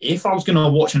 if I was going to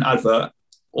watch an advert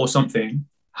or something,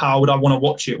 how would I want to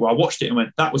watch it? Well, I watched it and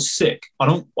went, that was sick. I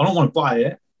don't want to buy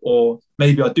it, or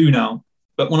maybe I do now.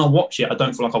 But when I watch it, I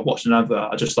don't feel like I've watched an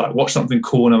advert. I just like watched something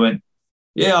cool and I went,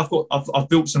 yeah, I've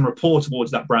built some rapport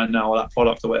towards that brand now or that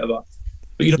product or whatever.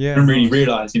 But you don't really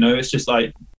realize, you know, it's just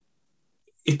like,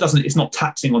 it's not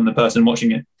taxing on the person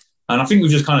watching it. And I think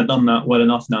we've just kind of done that well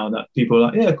enough now that people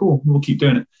are like, yeah, cool, we'll keep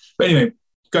doing it. But anyway,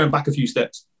 going back a few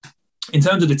steps. In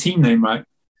terms of the team name, right,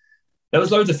 there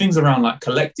was loads of things around like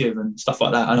collective and stuff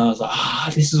like that. And I was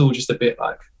like, this is all just a bit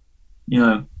like, you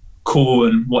know, cool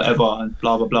and whatever and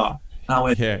blah, blah, blah. And I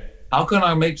went, how can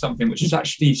I make something which is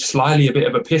actually slightly a bit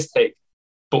of a piss take,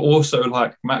 but also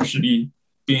like I'm actually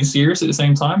being serious at the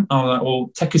same time? And I was like,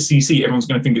 well, Techers CC, everyone's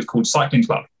going to think it's called Cycling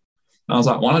Club. And I was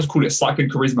like, why don't I just call it Cycling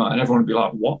Charisma? And everyone would be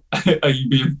like, what? Are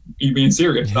you being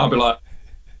serious? And I'll be like,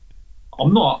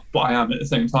 I'm not, but I am at the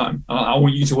same time. And I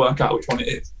want you to work out which one it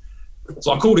is.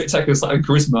 So I called it Techers Cycling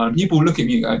Charisma, and people look at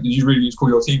me and go, did you really just call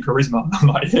your team Charisma? And I'm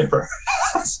like, yeah, bro.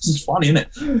 It's just funny, isn't it?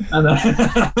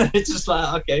 And it's just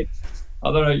like, okay,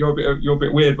 I don't know, you're a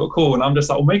bit weird, but cool. And I'm just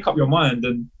like, well, make up your mind.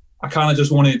 And I kind of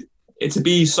just wanted it to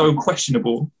be so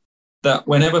questionable that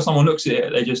whenever someone looks at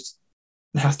it,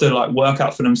 they have to like work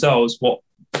out for themselves what,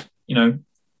 you know,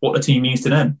 what the team means to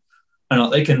them, and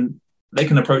like they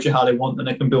can approach it how they want, and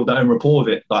they can build their own rapport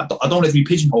with it. Like I don't want it to be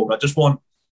pigeonholed. I just want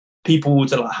people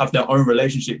to like have their own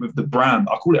relationship with the brand.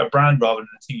 I call it a brand rather than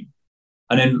a team.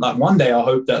 And then like one day I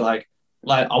hope that like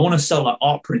I want to sell like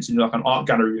art prints in like an art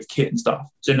gallery with kit and stuff.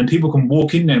 So then people can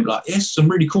walk in there and be like, yes, some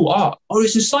really cool art. Oh,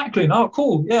 this is cycling. Oh,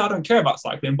 cool. Yeah, I don't care about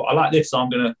cycling, but I like this, so I'm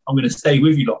gonna stay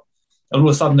with you lot. And all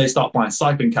of a sudden they start buying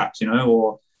cycling caps,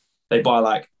 or they buy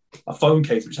like a phone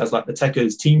case which has like the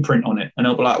Techers team print on it, and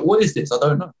they'll be like, what is this? I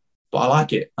don't know, but I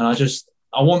like it. And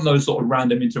I want those sort of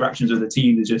random interactions with the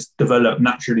team to just develop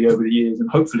naturally over the years, and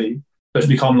hopefully just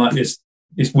become like this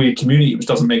weird community which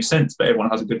doesn't make sense, but everyone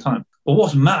has a good time. But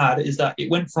what's mad is that it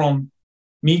went from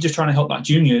me just trying to help like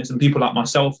juniors and people like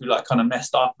myself who like kind of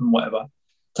messed up and whatever,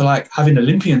 to like having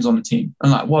Olympians on the team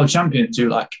and like world champions who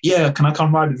like, yeah, can I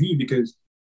come ride with you because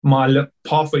my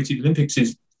pathway to the Olympics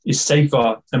is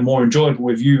safer and more enjoyable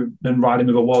with you than riding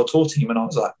with a world tour team. And I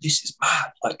was like, this is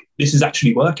mad. Like, this is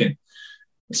actually working.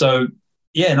 So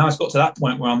yeah, now it's got to that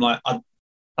point where I'm like,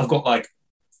 I've got like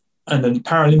an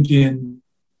Paralympian,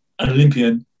 an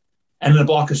Olympian. Emma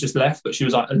Barker's just left, but she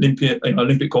was like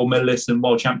Olympic gold medalist and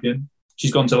world champion.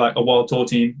 She's gone to like a world tour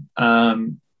team.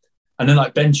 And then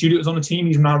like Ben Tudor was on the team.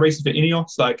 He's now racing for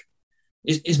Ineos. Like,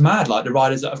 it's mad, like the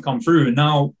riders that have come through. And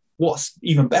now what's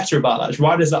even better about that is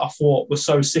riders that I thought were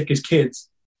so sick as kids,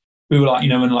 who were like, when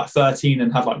they're like 13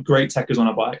 and have like great techers on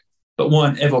a bike, but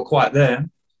weren't ever quite there.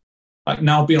 Like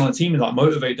now being on a team is like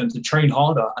motivate them to train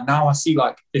harder. And now I see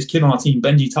like this kid on our team,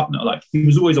 Benji Tupner, like he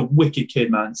was always a wicked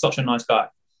kid, man. Such a nice guy.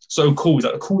 So cool. He's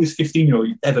like the coolest 15-year-old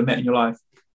you've ever met in your life.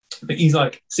 But he's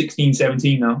like 16,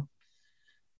 17 now.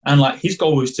 And like his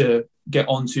goal was to get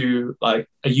onto like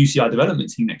a UCI development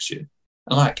team next year.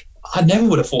 And like, I never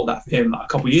would have thought that for him like a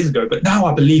couple of years ago, but now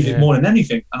I believe it more than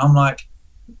anything. And I'm like,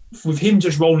 with him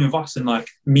just rolling with us and like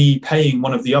me paying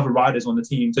one of the other riders on the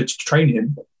team to train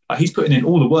him, like he's putting in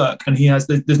all the work and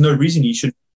there's no reason he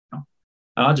shouldn't. And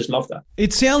I just love that.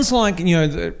 It sounds like,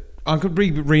 I could be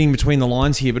reading between the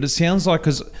lines here, but it sounds like,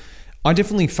 because I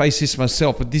definitely face this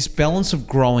myself, but this balance of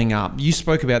growing up, you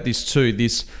spoke about this too,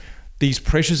 these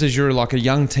pressures as you're like a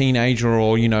young teenager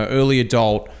or, early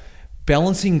adult,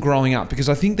 balancing growing up, because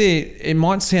I think it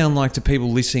might sound like to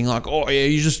people listening like, oh yeah,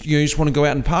 you just want to go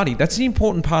out and party. That's an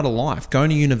important part of life. Going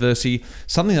to university,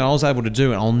 something that I was able to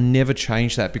do, and I'll never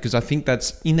change that, because I think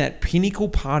that's in that pinnacle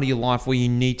part of your life where you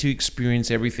need to experience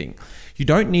everything. You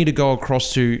don't need to go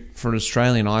across for an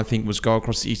Australian, I think, was go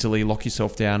across to Italy, lock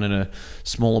yourself down in a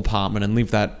small apartment and live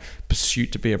that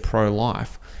pursuit to be a pro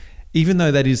life. Even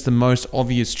though that is the most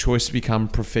obvious choice to become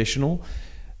professional,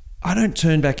 I don't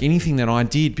turn back anything that I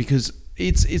did, because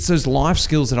it's those life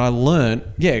skills that I learned.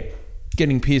 Yeah,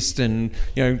 getting pissed and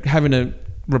having to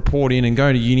report in and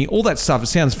go to uni, all that stuff. It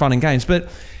sounds fun and games, but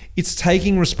it's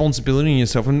taking responsibility in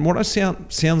yourself. And what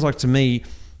sounds like to me,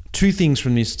 two things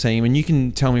from this team, and you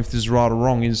can tell me if this is right or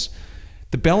wrong, is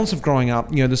the balance of growing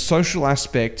up. The social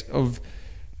aspect of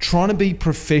trying to be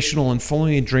professional and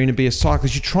following a dream to be a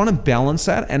cyclist. You're trying to balance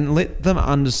that and let them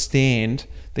understand,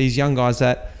 these young guys,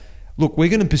 that look, we're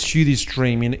going to pursue this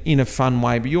dream in a fun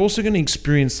way, but you're also going to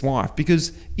experience life.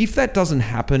 Because if that doesn't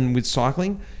happen with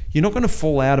cycling, you're not going to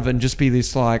fall out of it and just be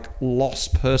this like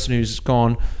lost person who's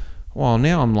gone, well,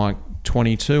 now I'm like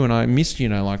 22 and I missed,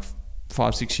 like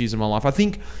 5-6 years of my life. I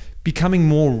think becoming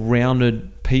more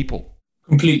rounded people.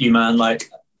 Completely, man. Like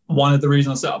one of the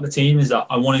reasons I set up the team is that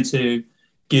I wanted to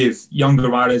give younger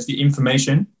riders the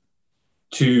information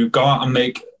to go out and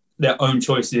make their own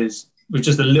choices with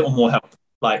just a little more help.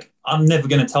 Like, I'm never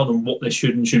going to tell them what they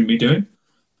should and shouldn't be doing.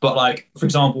 But like, for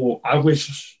example, I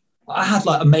wish I had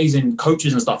like amazing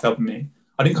coaches and stuff helping me.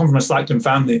 I didn't come from a cycling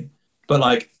family, but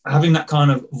like having that kind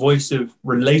of voice of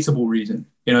relatable reason,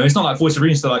 it's not like voice of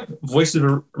reason, it's like voice of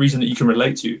a reason that you can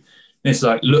relate to. And it's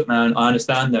like, look, man, I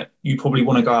understand that you probably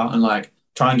want to go out and like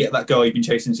try and get that girl you've been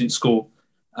chasing since school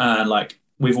and like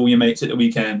with all your mates at the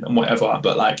weekend and whatever.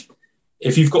 But like,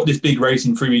 if you've got this big race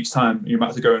in 3 weeks' time, and you're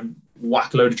about to go and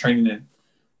whack a load of training in,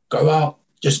 go out,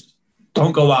 just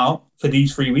don't go out for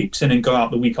these 3 weeks and then go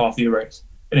out the week after your race.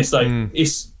 And it's like,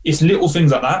 it's little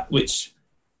things like that, which,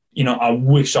 I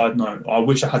wish I'd known. I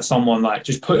wish I had someone like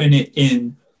just putting it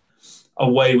in a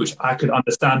way which I could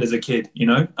understand as a kid,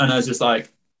 And I was just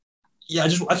like, yeah, I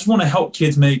just want to help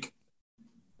kids make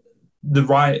the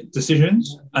right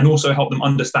decisions and also help them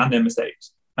understand their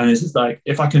mistakes. And it's just like,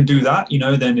 if I can do that,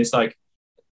 then it's like,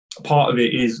 part of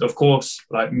it is, of course,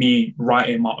 like me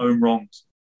righting my own wrongs.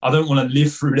 I don't want to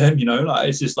live through them, like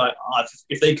it's just like,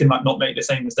 if they can like not make the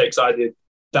same mistakes I did,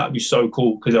 that would be so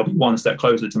cool, because they'll be one step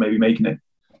closer to maybe making it.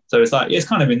 So it's like, it's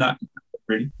kind of in that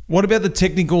really. What about the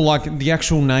technical, like the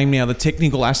actual name now, the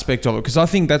technical aspect of it? Because I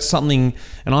think that's something,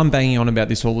 and I'm banging on about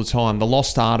this all the time, the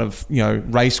lost art of,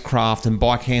 racecraft and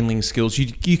bike handling skills.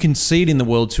 You can see it in the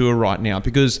World Tour right now,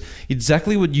 because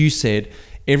exactly what you said,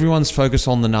 everyone's focused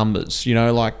on the numbers,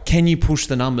 like, can you push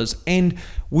the numbers? And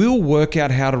we'll work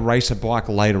out how to race a bike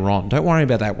later on. Don't worry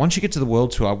about that. Once you get to the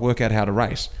World Tour, work out how to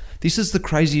race. This is the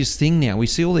craziest thing now. We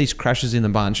see all these crashes in the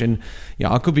bunch, and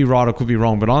I could be right, I could be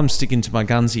wrong, but I'm sticking to my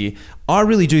guns here. I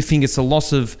really do think it's a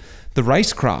loss of the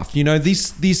racecraft.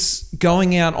 This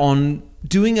going out on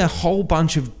doing a whole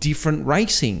bunch of different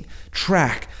racing,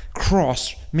 track,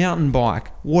 cross, mountain bike,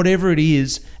 whatever it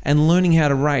is, and learning how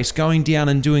to race, going down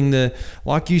and doing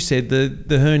like you said,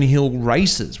 the Herne Hill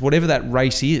races, whatever that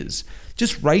race is,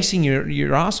 just racing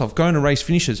your ass off, going to race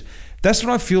finishes. That's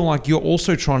what I feel like you're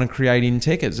also trying to create in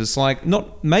Techers. It's like,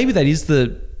 maybe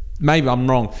I'm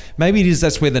wrong. Maybe it is,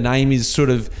 that's where the name is sort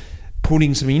of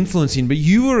putting some influence in, but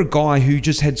you were a guy who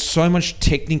just had so much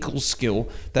technical skill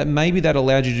that maybe that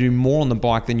allowed you to do more on the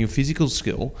bike than your physical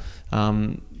skill.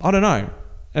 I don't know.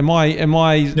 Am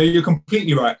I? No, you're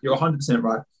completely right. You're 100%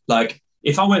 right. Like,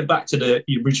 if I went back to the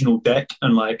original deck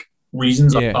and like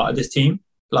reasons I started this team,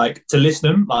 like to list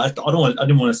them, like I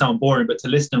didn't want to sound boring, but to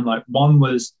list them, like one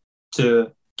was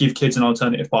to give kids an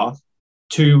alternative path.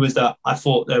 Two was that I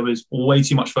thought there was way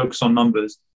too much focus on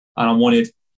numbers, and I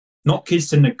wanted not kids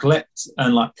to neglect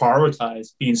and like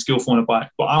prioritize being skillful on a bike,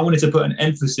 but I wanted to put an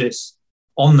emphasis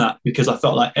on that because I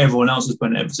felt like everyone else was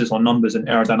putting an emphasis on numbers and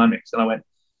aerodynamics. And I went,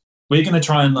 we're going to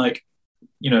try and like,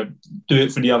 do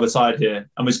it for the other side here.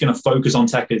 And we're just going to focus on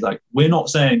Techers. Like, we're not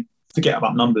saying forget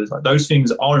about numbers. Like, those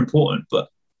things are important, but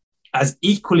as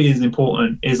equally as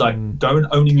important is like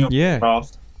owning your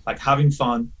craft, like having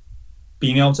fun,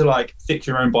 being able to like fix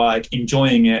your own bike,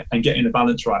 enjoying it, and getting the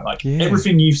balance right. Like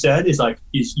everything you've said is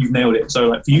you've nailed it. So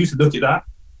like for you to look at that,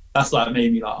 that's like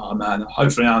made me like, oh man,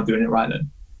 hopefully I'm doing it right then.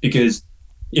 Because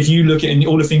if you look at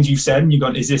all the things you've said and you're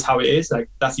going, is this how it is? Like,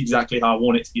 that's exactly how I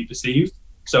want it to be perceived.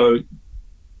 So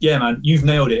yeah, man, you've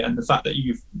nailed it. And the fact that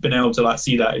you've been able to like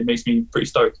see that, it makes me pretty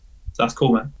stoked. So that's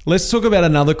cool, man. Let's talk about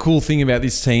another cool thing about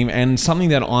this team, and something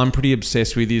that I'm pretty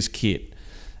obsessed with is kit.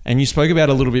 And you spoke about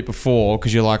it a little bit before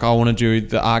because you're like, I want to do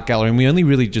the art gallery. And we only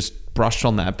really just brushed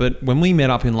on that. But when we met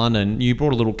up in London, you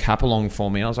brought a little cap along for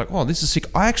me. And I was like, oh, this is sick.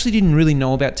 I actually didn't really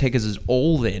know about Techers at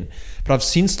all then. But I've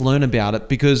since learned about it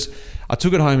because I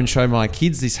took it home and showed my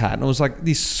kids this hat. And it was like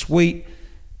this sweet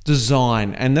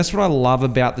design. And that's what I love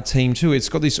about the team too. It's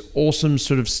got this awesome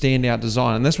sort of standout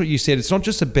design. And that's what you said. It's not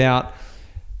just about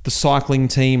the cycling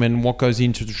team and what goes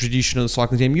into the tradition of the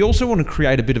cycling team. You also want to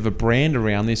create a bit of a brand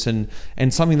around this and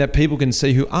something that people can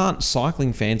see who aren't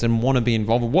cycling fans and want to be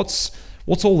involved with.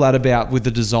 What's all that about with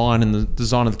the design and the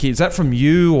design of the kit? Is that from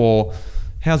you, or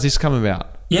how's this come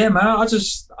about? Yeah, man, I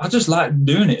just like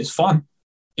doing it. It's fun.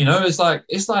 It's like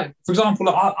for example,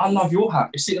 I love your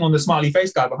hat. It's sitting on the smiley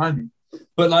face guy behind me.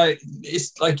 But like,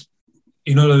 it's like,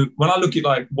 when I look at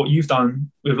like what you've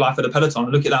done with Life at the Peloton, I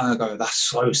look at that and I go, that's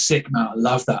so sick, man. I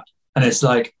love that. And it's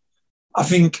like, I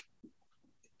think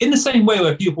in the same way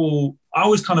where I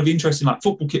was kind of interested in like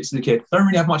football kits as a kid. I don't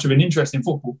really have much of an interest in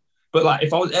football. But like,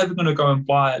 if I was ever going to go and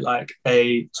buy like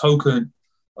a token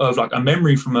of like a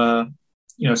memory from a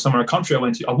country I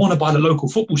went to, I want to buy the local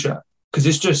football shirt because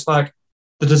it's just like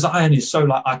the design is so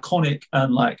like iconic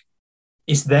and like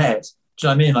it's theirs. Do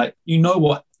you know what I mean? Like,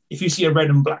 what? If you see a red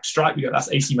and black stripe, you go,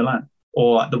 that's AC Milan.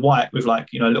 Or like the white with like,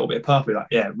 a little bit of purple, like,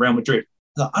 yeah, Real Madrid.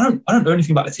 Like, I don't know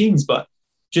anything about the teams, but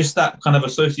just that kind of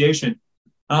association.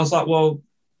 And I was like, well,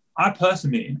 I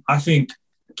think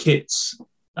kits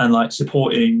and like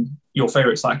supporting your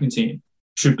favorite cycling team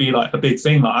should be like a big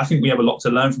thing. Like, I think we have a lot to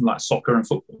learn from like soccer and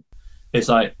football. It's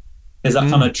like, there's that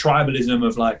kind of tribalism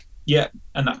of like,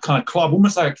 and that kind of club,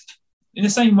 almost like in the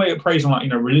same way it preys on like,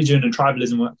 religion and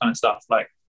tribalism and that kind of stuff. Like,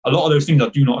 a lot of those things I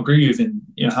do not agree with in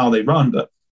how they run,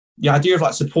 but the idea of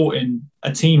like supporting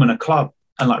a team and a club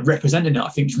and like representing it, I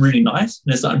think is really nice.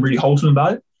 And there's something really wholesome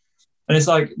about it. And it's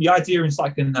like the idea in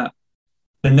cycling that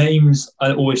the names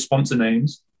are always sponsor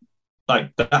names,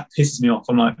 like that pisses me off.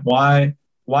 I'm like, why?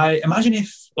 Imagine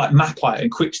if like Mapai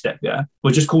and Quickstep,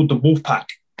 were just called the Wolfpack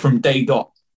from day dot.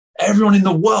 Everyone in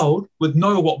the world would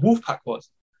know what Wolfpack was.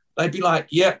 They'd be like,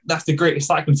 yeah, that's the greatest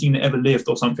cycling team that ever lived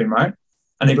or something, right?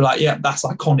 And they'd be like, yeah, that's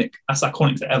iconic. That's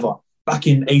iconic forever. Back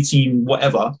in 18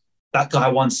 whatever, that guy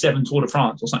won 7 Tour de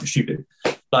France or something stupid.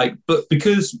 Like, but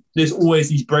because there's always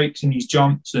these breaks and these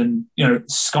jumps and,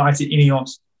 Sky to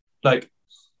Ineos, like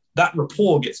that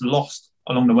rapport gets lost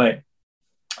along the way.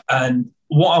 And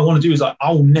what I want to do is like,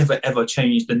 I will never, ever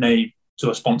change the name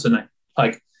to a sponsor name.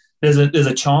 Like there's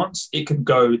a chance it could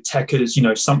go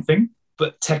Techers, something,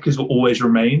 but Tekkers will always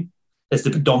remain as the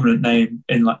predominant name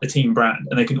in like the team brand,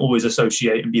 and they can always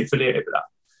associate and be affiliated with that.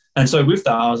 And so with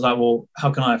that, I was like, well,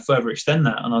 how can I further extend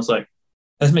that? And I was like,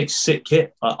 let's make sick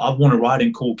kit. I want to ride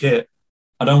in cool kit.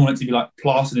 I don't want it to be like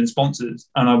plastered in sponsors,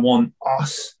 and I want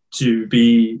us to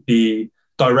be the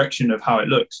direction of how it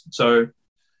looks. So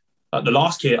the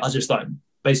last kit, I just like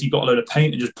basically got a load of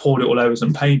paint and just poured it all over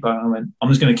some paper. And I went, I'm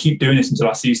just going to keep doing this until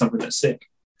I see something that's sick.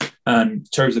 And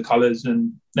chose the colors,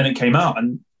 and then it came out,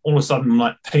 and all of a sudden I'm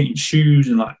like painting shoes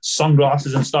and like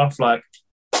sunglasses and stuff. Like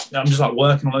I'm just like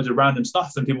working on loads of random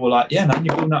stuff, and people were like, yeah, man,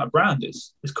 you're building out a brand.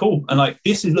 It's cool. And like,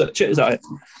 this is, look, check this out.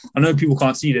 I know people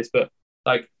can't see this, but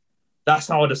like, that's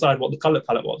how I decided what the color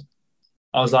palette was.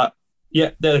 I was like,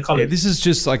 yeah, they're the colors. Yeah, this is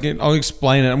just like, I'll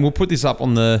explain it, and we'll put this up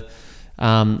on the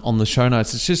show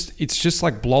notes. It's just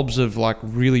like blobs of like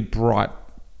really bright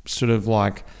sort of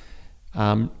like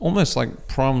almost like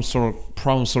primal sort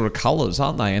of colors,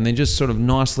 aren't they? And they're just sort of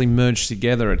nicely merged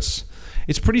together. It's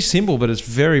pretty simple, but it's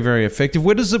very, very effective.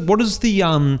 What is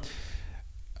the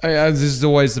this is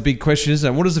always the big question,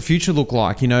 isn't it? What does the future look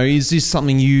like? You know, is this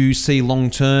something you see long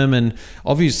term? And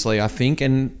obviously, I think,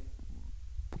 and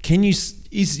is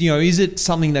it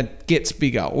something that gets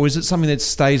bigger, or is it something that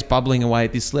stays bubbling away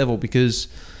at this level? Because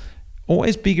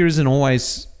always bigger isn't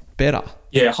always better.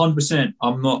 Yeah, 100%.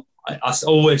 I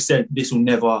always said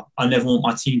I never want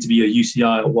my team to be a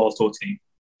UCI or World Tour team.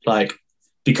 Like,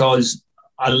 because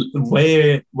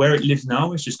where it lives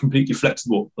now is just completely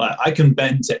flexible. Like, I can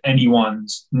bend to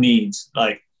anyone's needs.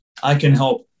 Like, I can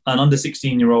help an under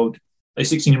 16-year-old, a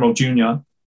 16-year-old junior,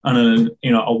 and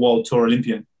a World Tour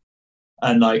Olympian.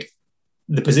 And like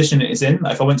the position it is in,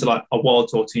 like if I went to like a World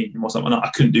Tour team or something, I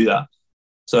couldn't do that.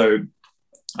 So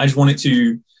I just wanted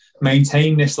to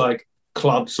maintain this like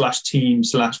club / team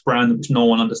 / brand, which no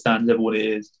one understands ever what it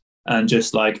is, and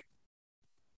just like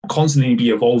constantly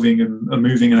be evolving and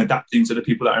moving and adapting to the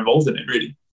people that are involved in it,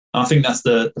 really. And I think that's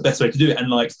the best way to do it. And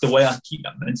like the way I keep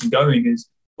that momentum going is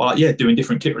by doing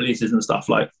different kit releases and stuff.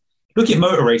 Like look at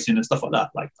motor racing and stuff like that.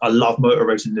 Like I love motor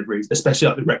racing liveries, especially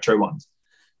like the retro ones.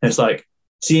 And it's like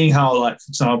seeing how, like, for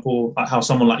example, like how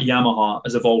someone like Yamaha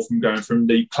has evolved from going from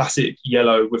the classic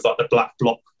yellow with like the black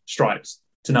block stripes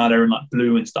to now they're in like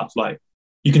blue and stuff. Like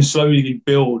you can slowly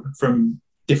build from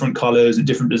different colors and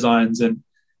different designs, and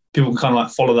people can kind of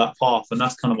like follow that path. And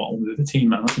that's kind of what I want to do with the team,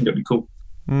 man. I think it'd be cool.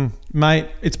 Mate,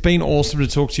 it's been awesome to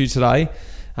talk to you today.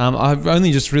 I've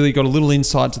only just really got a little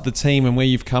insight to the team and where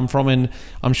you've come from, and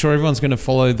I'm sure everyone's going to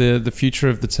follow the future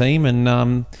of the team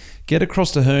and get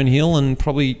across to Herne Hill and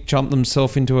probably jump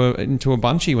themselves into a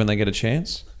bunchie when they get a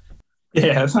chance.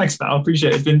 Yeah, thanks, man. I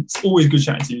appreciate it. It's always good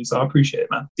chatting to you, so I appreciate it,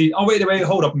 man. Wait,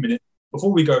 hold up a minute.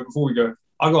 Before we go,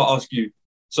 I got to ask you.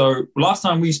 So last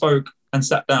time we spoke and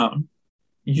sat down,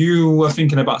 you were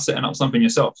thinking about setting up something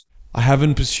yourself. I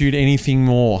haven't pursued anything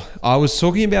more. I was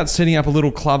talking about setting up a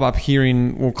little club up here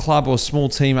small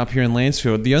team up here in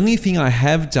Lancefield. The only thing I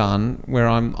have done where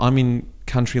I'm in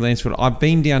country Lancefield, I've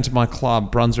been down to my club,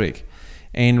 Brunswick,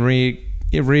 and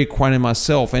reacquainted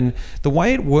myself. And the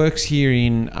way it works here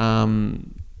in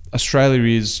Australia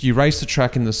is you race the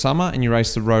track in the summer and you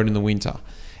race the road in the winter.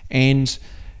 And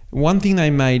one thing they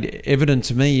made evident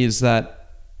to me is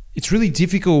that it's really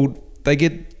difficult.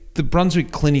 The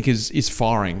Brunswick clinic is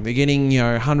firing. They're getting,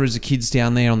 hundreds of kids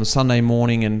down there on the Sunday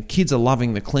morning, and kids are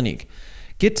loving the clinic.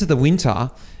 Get to the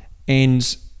winter,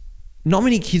 and not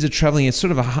many kids are traveling. It's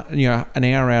sort of an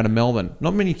hour out of Melbourne.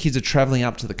 Not many kids are traveling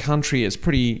up to the country. It's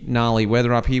pretty gnarly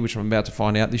weather up here, which I'm about to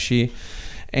find out this year.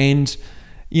 And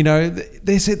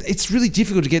they said it's really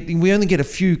difficult to get. We only get a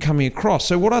few coming across.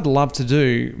 So what I'd love to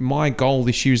do, my goal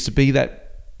this year is to be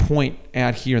that point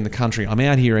out here in the country. I'm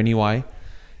out here anyway.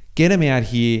 Get them out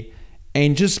here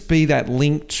and just be that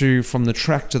link from the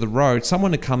track to the road,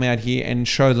 someone to come out here and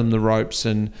show them the ropes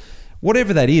and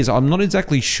whatever that is. I'm not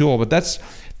exactly sure, but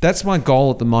that's my goal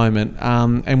at the moment.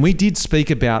 And we did speak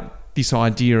about this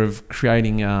idea of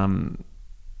creating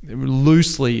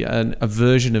loosely a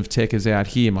version of Tekkers out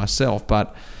here myself.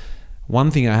 But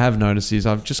one thing I have noticed is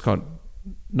I've just got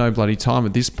no bloody time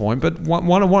at this point. But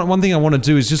one thing I want to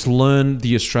do is just learn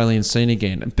the Australian scene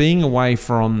again. Being away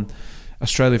from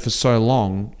Australia for so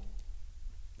long,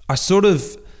 I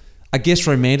guess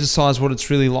romanticize what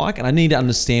it's really like, and I need to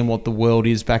understand what the world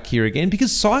is back here again,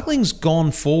 because cycling's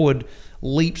gone forward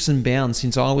leaps and bounds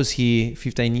since I was here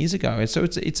 15 years ago. And so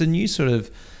it's a new sort of,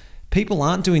 people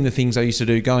aren't doing the things I used to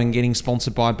do, getting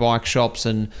sponsored by bike shops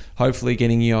and hopefully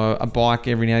getting a bike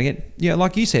every now and again. Yeah,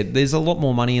 like you said, there's a lot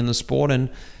more money in the sport,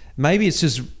 and maybe it's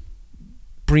just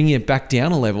bringing it back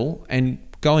down a level and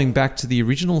going back to the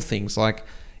original things. Like,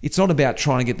 it's not about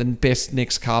trying to get the best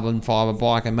next carbon fiber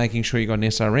bike and making sure you got an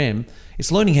SRM.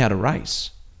 It's learning how to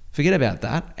race. Forget about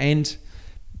that. And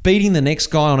beating the next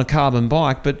guy on a carbon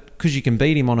bike, but because you can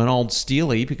beat him on an old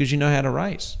Steely because you know how to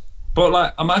race. But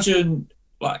like, imagine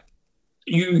like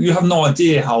you have no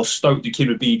idea how stoked the kid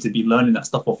would be to be learning that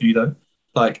stuff off you though.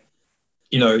 Like,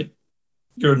 you know,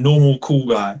 you're a normal cool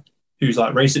guy who's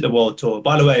like raced at the world tour.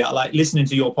 By the way, I like listening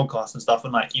to your podcast and stuff,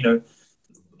 and like, you know,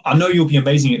 I know you'll be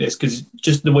amazing at this because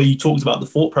just the way you talked about the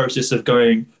thought process of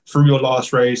going through your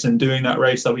last race and doing that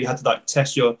race that we had to like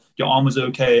test your arm was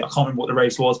okay. I can't remember what the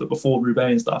race was, but before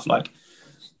Roubaix and stuff, like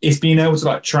it's being able to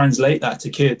like translate that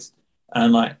to kids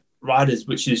and like riders,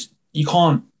 which is you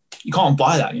can't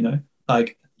buy that, you know,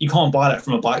 like you can't buy that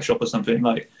from a bike shop or something.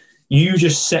 Like you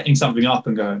just setting something up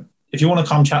and going, if you want to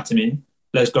come chat to me,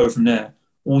 let's go from there.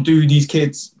 We'll do these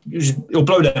kids. It'll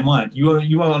blow their mind.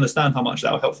 You won't understand how much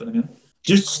that will help for them. You know?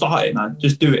 Just start it, man.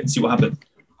 Just do it and see what happens.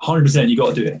 100%, you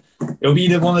got to do it. It'll be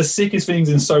one of the sickest things,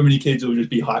 and so many kids will just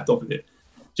be hyped off of it.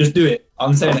 Just do it.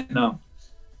 I'm saying it now.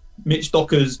 Mitch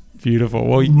Docker's beautiful.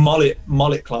 Well,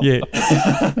 mullet club. Yeah.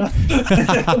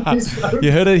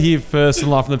 You heard it here first in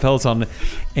Life in the Peloton,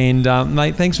 and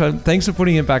mate, thanks for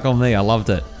putting it back on me. I loved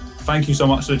it. Thank you so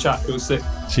much for the chat. It was sick.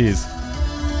 Cheers.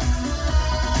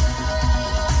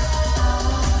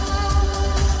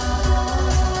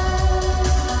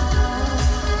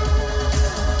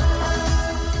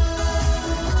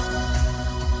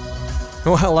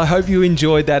 Well, I hope you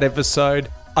enjoyed that episode.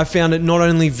 I found it not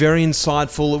only very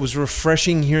insightful, it was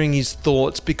refreshing hearing his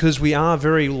thoughts because we are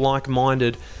very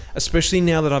like-minded, especially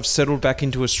now that I've settled back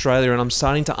into Australia and I'm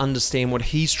starting to understand what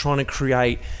he's trying to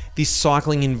create, this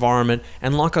cycling environment,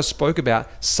 and like I spoke about,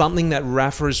 something that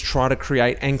Rapha has tried to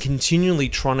create and continually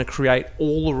trying to create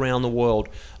all around the world,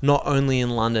 not only in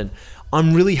London.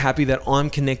 I'm really happy that I'm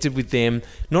connected with them,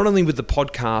 not only with the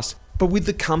podcast, but with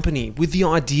the company, with the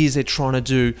ideas they're trying to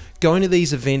do, going to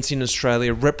these events in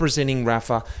Australia, representing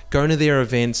Rapha, going to their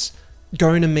events,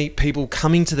 going to meet people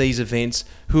coming to these events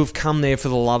who have come there for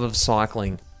the love of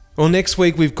cycling. Well, next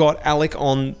week we've got Alec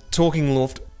on Talking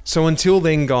Luft. So until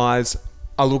then, guys,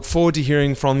 I look forward to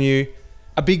hearing from you.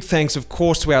 A big thanks, of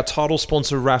course, to our title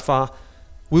sponsor, Rapha,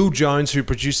 Will Jones, who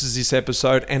produces this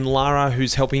episode, and Lara,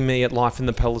 who's helping me at Life in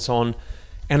the Peloton,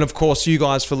 and of course, you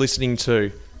guys for listening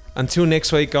too. Until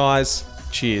next week, guys,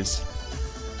 cheers.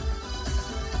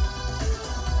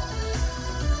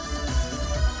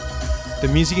 The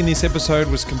music in this episode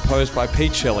was composed by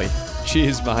Pete Shelley.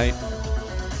 Cheers, mate.